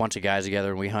we get a bunch of guys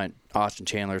together and we hunt Austin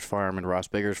Chandler's farm and Ross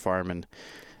Bigger's farm. And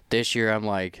this year I'm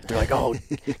like, they're like, oh,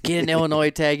 get an Illinois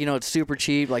tag. It's super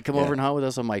cheap. Like, come over and hunt with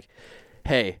us. I'm like,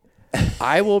 hey.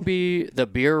 I will be the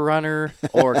beer runner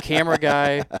or camera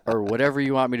guy or whatever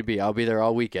you want me to be. I'll be there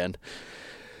all weekend.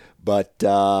 But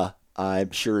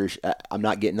I'm sure I'm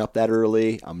not getting up that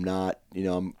early. I'm not,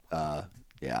 I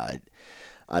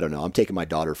don't know. I'm taking my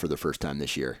daughter for the first time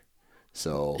this year.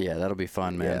 So yeah, that'll be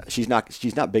fun, man. Yeah, she's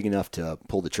not big enough to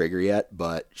pull the trigger yet,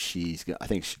 but I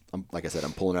think like I said,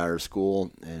 I'm pulling her out of school,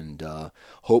 and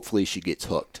hopefully she gets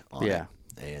hooked on it.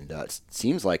 And it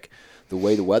seems like the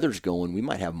way the weather's going, we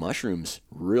might have mushrooms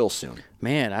real soon.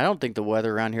 Man, I don't think the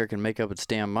weather around here can make up its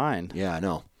damn mind. Yeah, I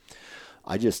know.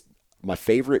 My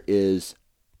favorite is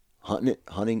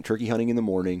turkey hunting in the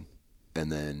morning,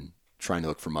 and then trying to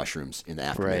look for mushrooms in the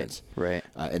afternoons. Right.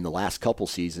 In the last couple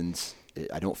seasons,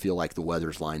 I don't feel like the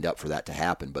weather's lined up for that to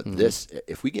happen. But this,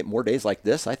 if we get more days like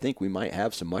this, I think we might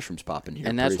have some mushrooms popping here.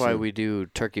 And that's why soon. we do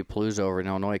Turkey Palooza over in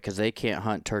Illinois, because they can't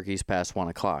hunt turkeys past 1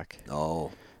 o'clock.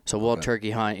 Oh. So we'll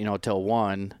turkey hunt, till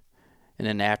 1, and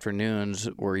in the afternoons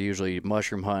we're usually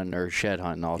mushroom hunting or shed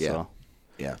hunting also.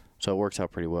 Yeah. So it works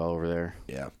out pretty well over there.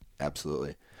 Yeah,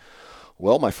 absolutely.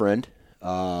 Well, my friend,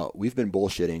 we've been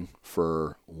bullshitting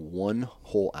for 1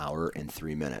 whole hour and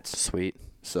 3 minutes. Sweet.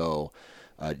 So,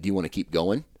 do you want to keep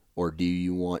going, or do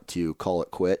you want to call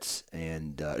it quits?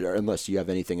 And or unless you have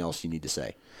anything else you need to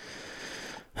say.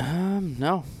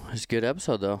 No, it's a good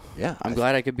episode though. Yeah, I'm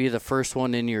glad I could be the first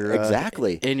one in your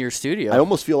in your studio. I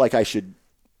almost feel like I should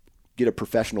get a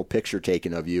professional picture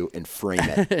taken of you and frame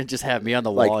it. Just have me on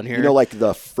the wall in here. Like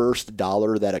the first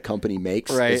 $1 that a company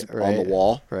makes is on the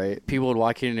wall. Right. People would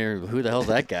walk in there, who the hell's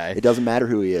that guy? It doesn't matter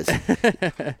who he is.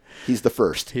 He's the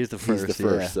first. He's the first.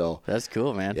 Yeah. So that's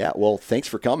cool, man. Yeah. Well, thanks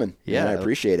for coming. Yeah, man, I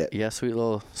appreciate it. Yeah, sweet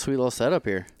little setup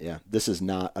here. Yeah. This is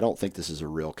not. I don't think this is a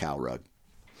real cow rug.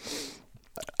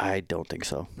 I don't think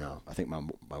so. No, I think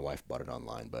my wife bought it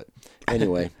online, but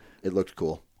anyway, it looked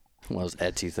cool. One of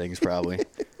those Etsy things, probably.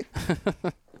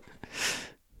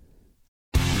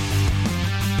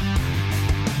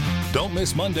 Don't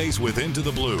miss Mondays with Into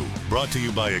the Blue, brought to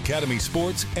you by Academy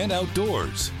Sports and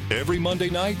Outdoors. Every Monday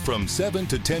night from 7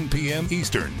 to 10 p.m.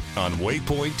 Eastern on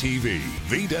Waypoint TV,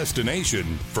 the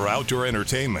destination for outdoor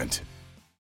entertainment.